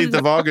and 19th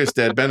of August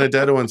at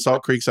Benedetto and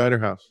Salt Creek Cider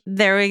House.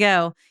 There we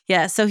go.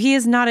 Yeah, so he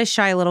is not a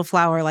shy little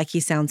flower like he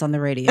sounds on the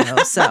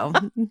radio. So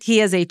he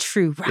is a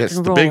true rock Yes,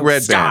 and the roll Big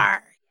Red star.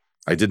 Band.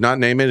 I did not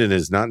name it. It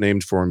is not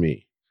named for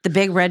me. The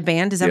Big Red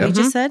Band, is that what you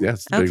just said?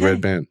 Yes, the Big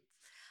Red Band.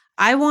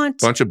 I want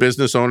Bunch of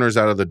business owners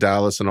out of the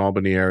Dallas and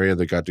Albany area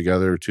that got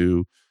together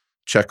to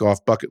check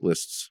off bucket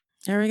lists.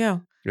 There we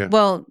go. Yeah.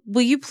 Well,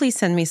 will you please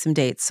send me some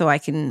dates so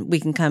we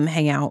can come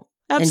hang out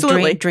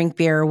Absolutely. and drink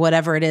beer or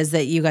whatever it is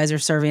that you guys are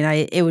serving.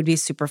 It would be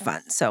super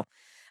fun. So,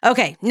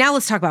 okay, now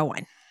let's talk about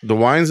wine. The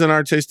wines in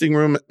our tasting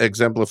room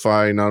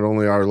exemplify not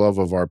only our love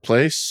of our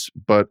place,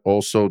 but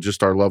also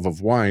just our love of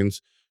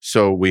wines.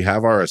 So we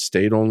have our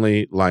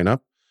estate-only lineup.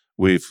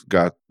 We've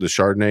got the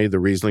Chardonnay, the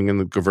Riesling, and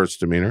the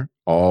Gewürztraminer,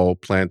 all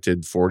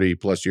planted 40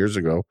 plus years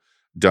ago,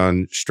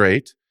 done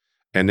straight.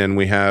 And then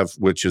we have,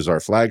 which is our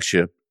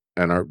flagship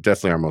and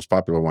definitely our most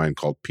popular wine,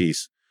 called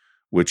Peace,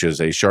 which is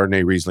a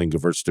Chardonnay, Riesling,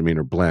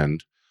 Gewürztraminer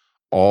blend,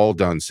 all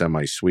done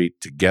semi-sweet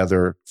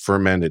together,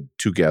 fermented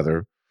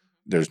together.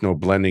 There's no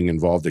blending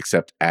involved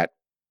except at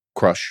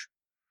crush.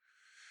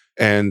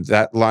 And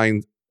that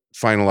line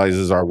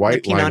finalizes our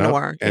white Pinot lineup.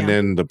 Noir, And yeah.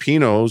 then the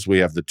Pinots, we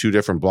have the two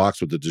different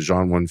blocks with the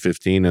Dijon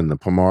 115 and the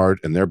Pommard,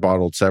 and they're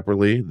bottled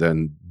separately,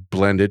 then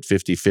blended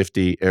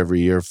 50-50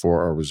 every year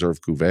for our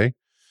reserve cuvée.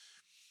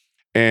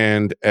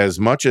 And as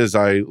much as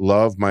I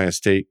love my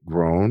estate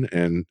grown,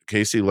 and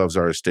Casi loves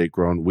our estate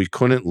grown, we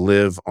couldn't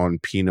live on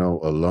Pinot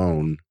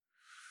alone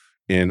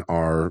in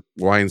our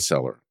wine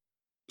cellar.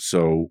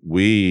 So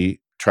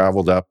we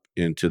traveled up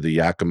into the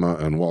Yakima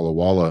and Walla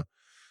Walla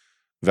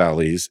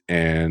valleys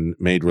and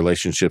made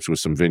relationships with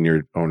some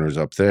vineyard owners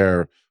up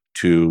there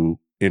to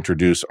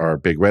introduce our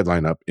Big Red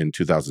lineup in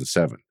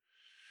 2007.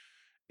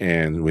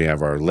 And we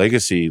have our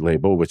Legacy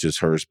label, which is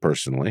hers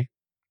personally.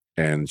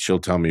 And she'll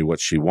tell me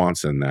what she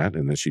wants in that,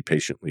 and then she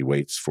patiently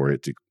waits for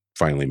it to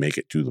finally make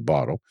it to the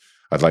bottle.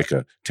 I'd like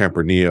a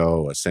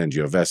Tempranillo, a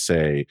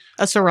Sangiovese,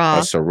 A Syrah.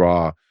 a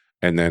Syrah,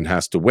 and then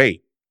has to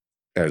wait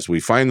as we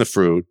find the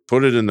fruit,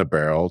 put it in the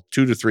barrel,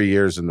 2 to 3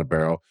 years in the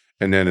barrel,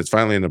 and then it's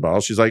finally in the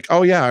bottle. She's like,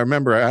 oh yeah, I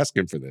remember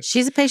asking for this.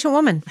 She's a patient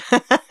woman.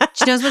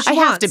 She knows what she I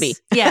wants. have to be.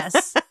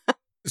 Yes.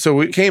 So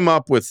we came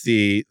up with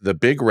the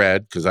Big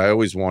Red because I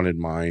always wanted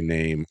my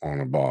name on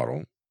a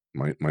bottle,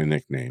 my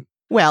nickname.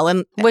 Well,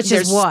 and Which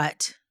is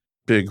what?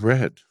 Big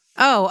Red.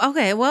 Oh,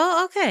 okay.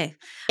 Well, okay.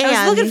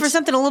 I was looking for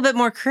something a little bit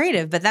more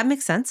creative, but that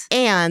makes sense.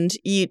 And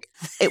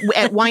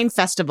at wine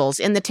festivals,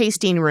 in the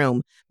tasting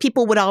room,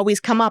 people would always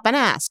come up and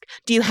ask,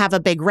 do you have a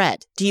Big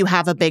Red? Do you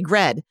have a Big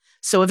Red?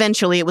 So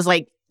eventually it was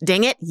like,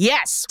 dang it,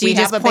 yes, Do you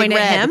have just a point Big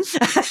at Red.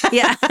 him?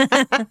 Yeah.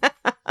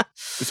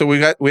 So we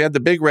had the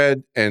Big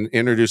Red and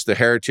introduced the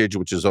Heritage,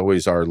 which is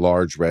always our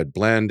large red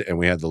blend, and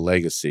we had the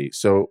Legacy.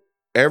 So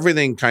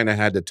everything kind of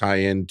had to tie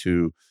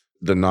into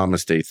the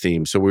Namaste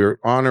theme. So we were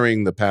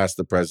honoring the past,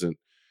 the present,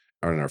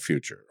 and our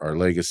future, our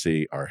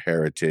legacy, our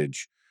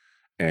heritage,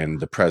 and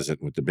the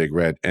present with the Big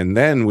Red. And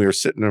then we were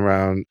sitting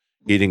around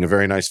eating a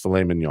very nice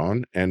filet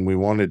mignon, and we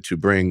wanted to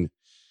bring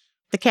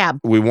The cab.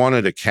 We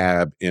wanted a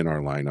cab in our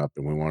lineup,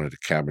 and we wanted a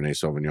Cabernet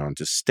Sauvignon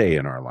to stay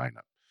in our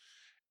lineup.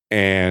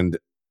 And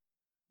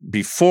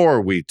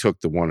before we took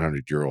the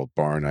 100-year-old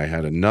barn, I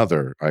had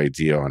another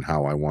idea on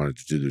how I wanted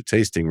to do the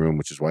tasting room,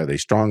 which is why they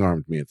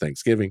strong-armed me at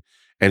Thanksgiving.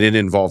 And it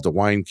involved a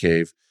wine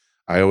cave.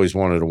 I always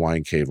wanted a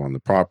wine cave on the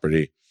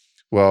property.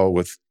 Well,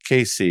 with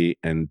Casi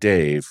and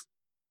Dave,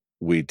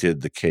 we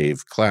did the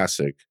Cave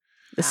Classic.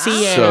 The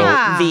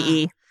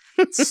CAVE.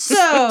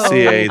 So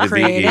CA, the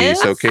creative. VE.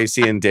 So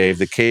Casi and Dave,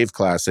 the Cave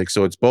Classic.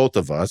 So it's both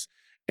of us.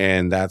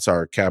 And that's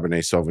our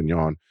Cabernet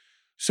Sauvignon.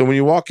 So when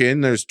you walk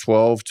in, there's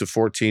 12 to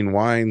 14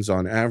 wines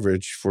on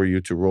average for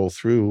you to roll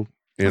through.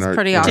 That's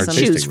pretty awesome.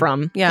 tasting Choose room.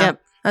 from. Yeah.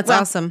 Yep. That's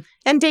Well, awesome.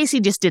 And Daisy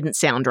just didn't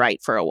sound right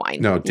for a wine.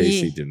 No,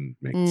 Daisy didn't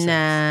make sense.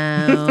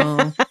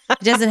 No. It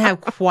doesn't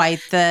have quite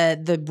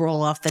the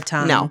roll off the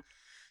tongue. No.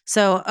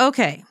 So,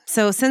 okay.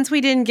 So since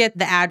we didn't get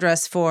the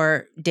address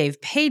for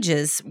Dave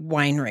Paige's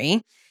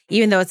winery,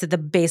 even though it's at the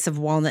base of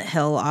Walnut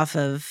Hill off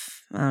of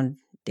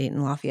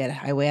Dayton Lafayette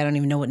Highway, I don't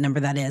even know what number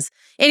that is.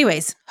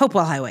 Anyways,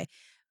 Hopewell Highway.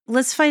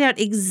 Let's find out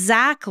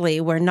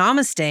exactly where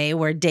Namaste,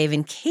 where Dave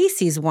and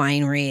Casi's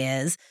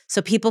winery is,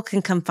 so people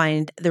can come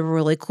find the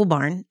really cool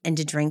barn and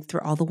to drink through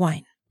all the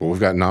wine. Well,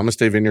 we've got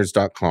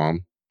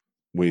namastevineyards.com.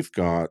 We've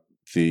got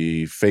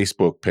the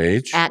Facebook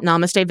page At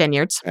Namaste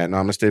Vineyards. at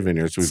Namaste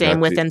Vineyards. We've Same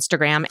got with the-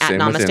 Instagram at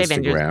same with Namaste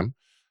Vineyards.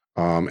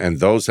 Instagram. And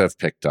those have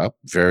picked up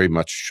very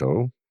much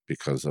so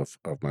because of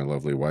my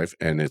lovely wife.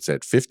 And it's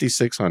at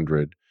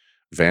 5600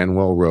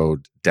 Vanwell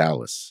Road,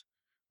 Dallas,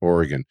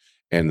 Oregon.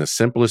 And the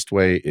simplest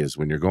way is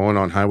when you're going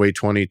on Highway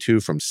 22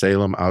 from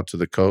Salem out to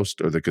the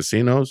coast or the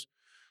casinos,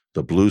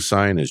 the blue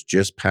sign is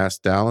just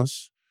past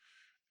Dallas.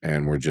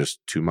 And we're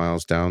just 2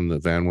 miles down the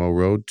Vanwell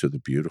Road to the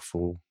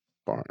beautiful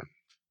barn.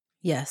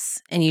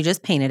 Yes. And you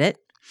just painted it.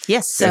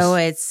 Yes. So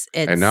it's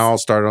And now I'll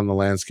start on the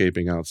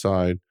landscaping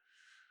outside,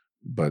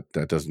 but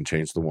that doesn't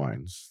change the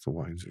wines. The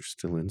wines are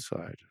still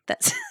inside.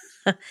 that's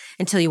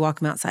until you walk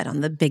them outside on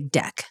the big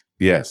deck.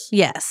 Yes.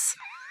 Yes.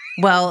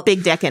 Well,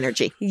 Big deck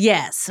energy.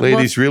 yes.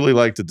 Ladies really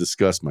like to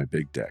discuss my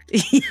big deck.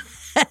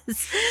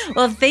 Yes.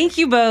 Well, thank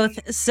you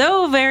both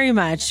so very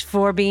much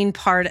for being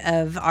part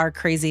of our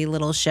crazy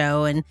little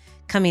show and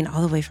coming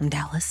all the way from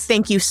Dallas.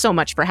 Thank you so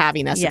much for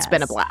having us. Yes. It's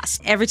been a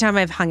blast. Every time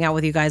I've hung out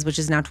with you guys, which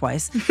is now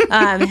twice,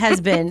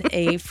 has been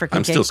a freaking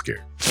I'm kick. still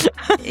scared.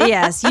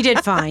 Yes, you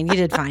did fine. You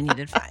did fine. You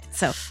did fine.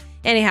 So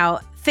anyhow,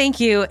 thank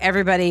you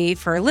everybody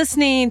for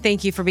listening.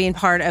 Thank you for being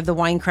part of the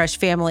Wine Crush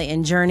family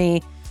and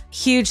journey.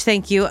 Huge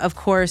thank you, of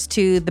course,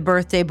 to the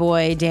birthday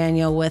boy,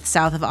 Daniel, with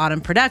South of Autumn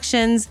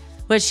Productions,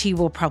 which he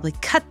will probably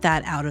cut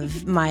that out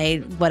of my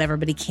whatever,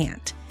 but he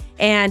can't.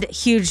 And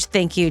huge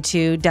thank you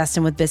to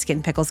Dustin with Biscuit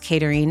and Pickles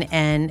Catering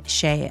and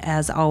Shay,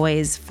 as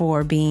always,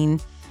 for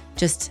being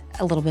just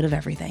a little bit of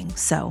everything.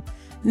 So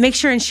make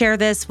sure and share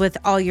this with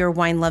all your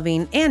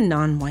wine-loving and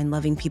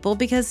non-wine-loving people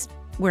because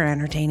we're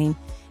entertaining.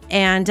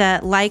 And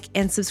like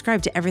and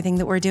subscribe to everything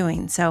that we're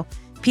doing. So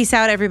peace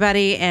out,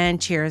 everybody, and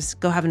cheers.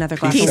 Go have another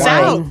glass Peace of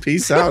out. wine.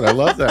 Peace out. I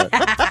love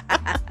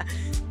that.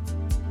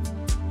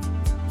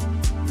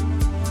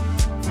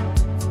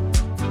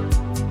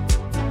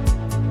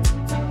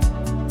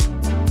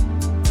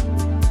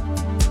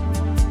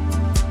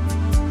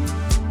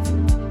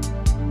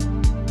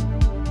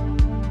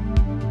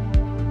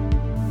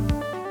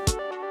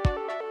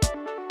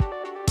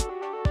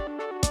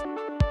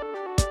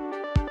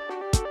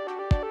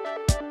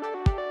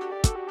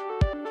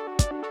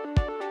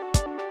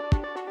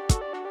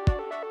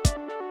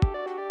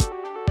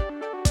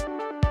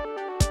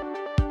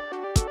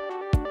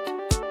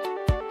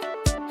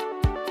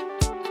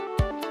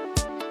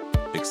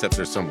 Except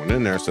there's someone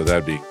in there, so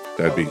that'd be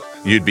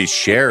you'd be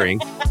sharing.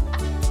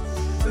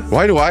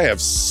 Why do I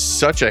have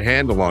such a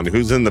handle on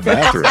who's in the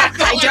bathroom?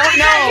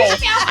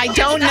 I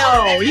don't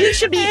know. You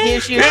should be.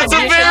 It's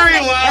a very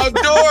loud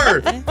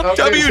door.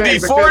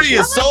 WD-40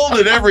 is sold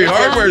at every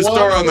hardware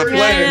store on the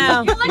planet. Yeah.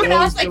 Look at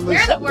us, like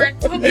we're the word.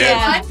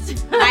 Yeah.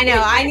 I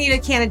know. I need a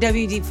can of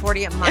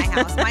WD-40 at my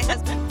house. My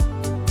husband.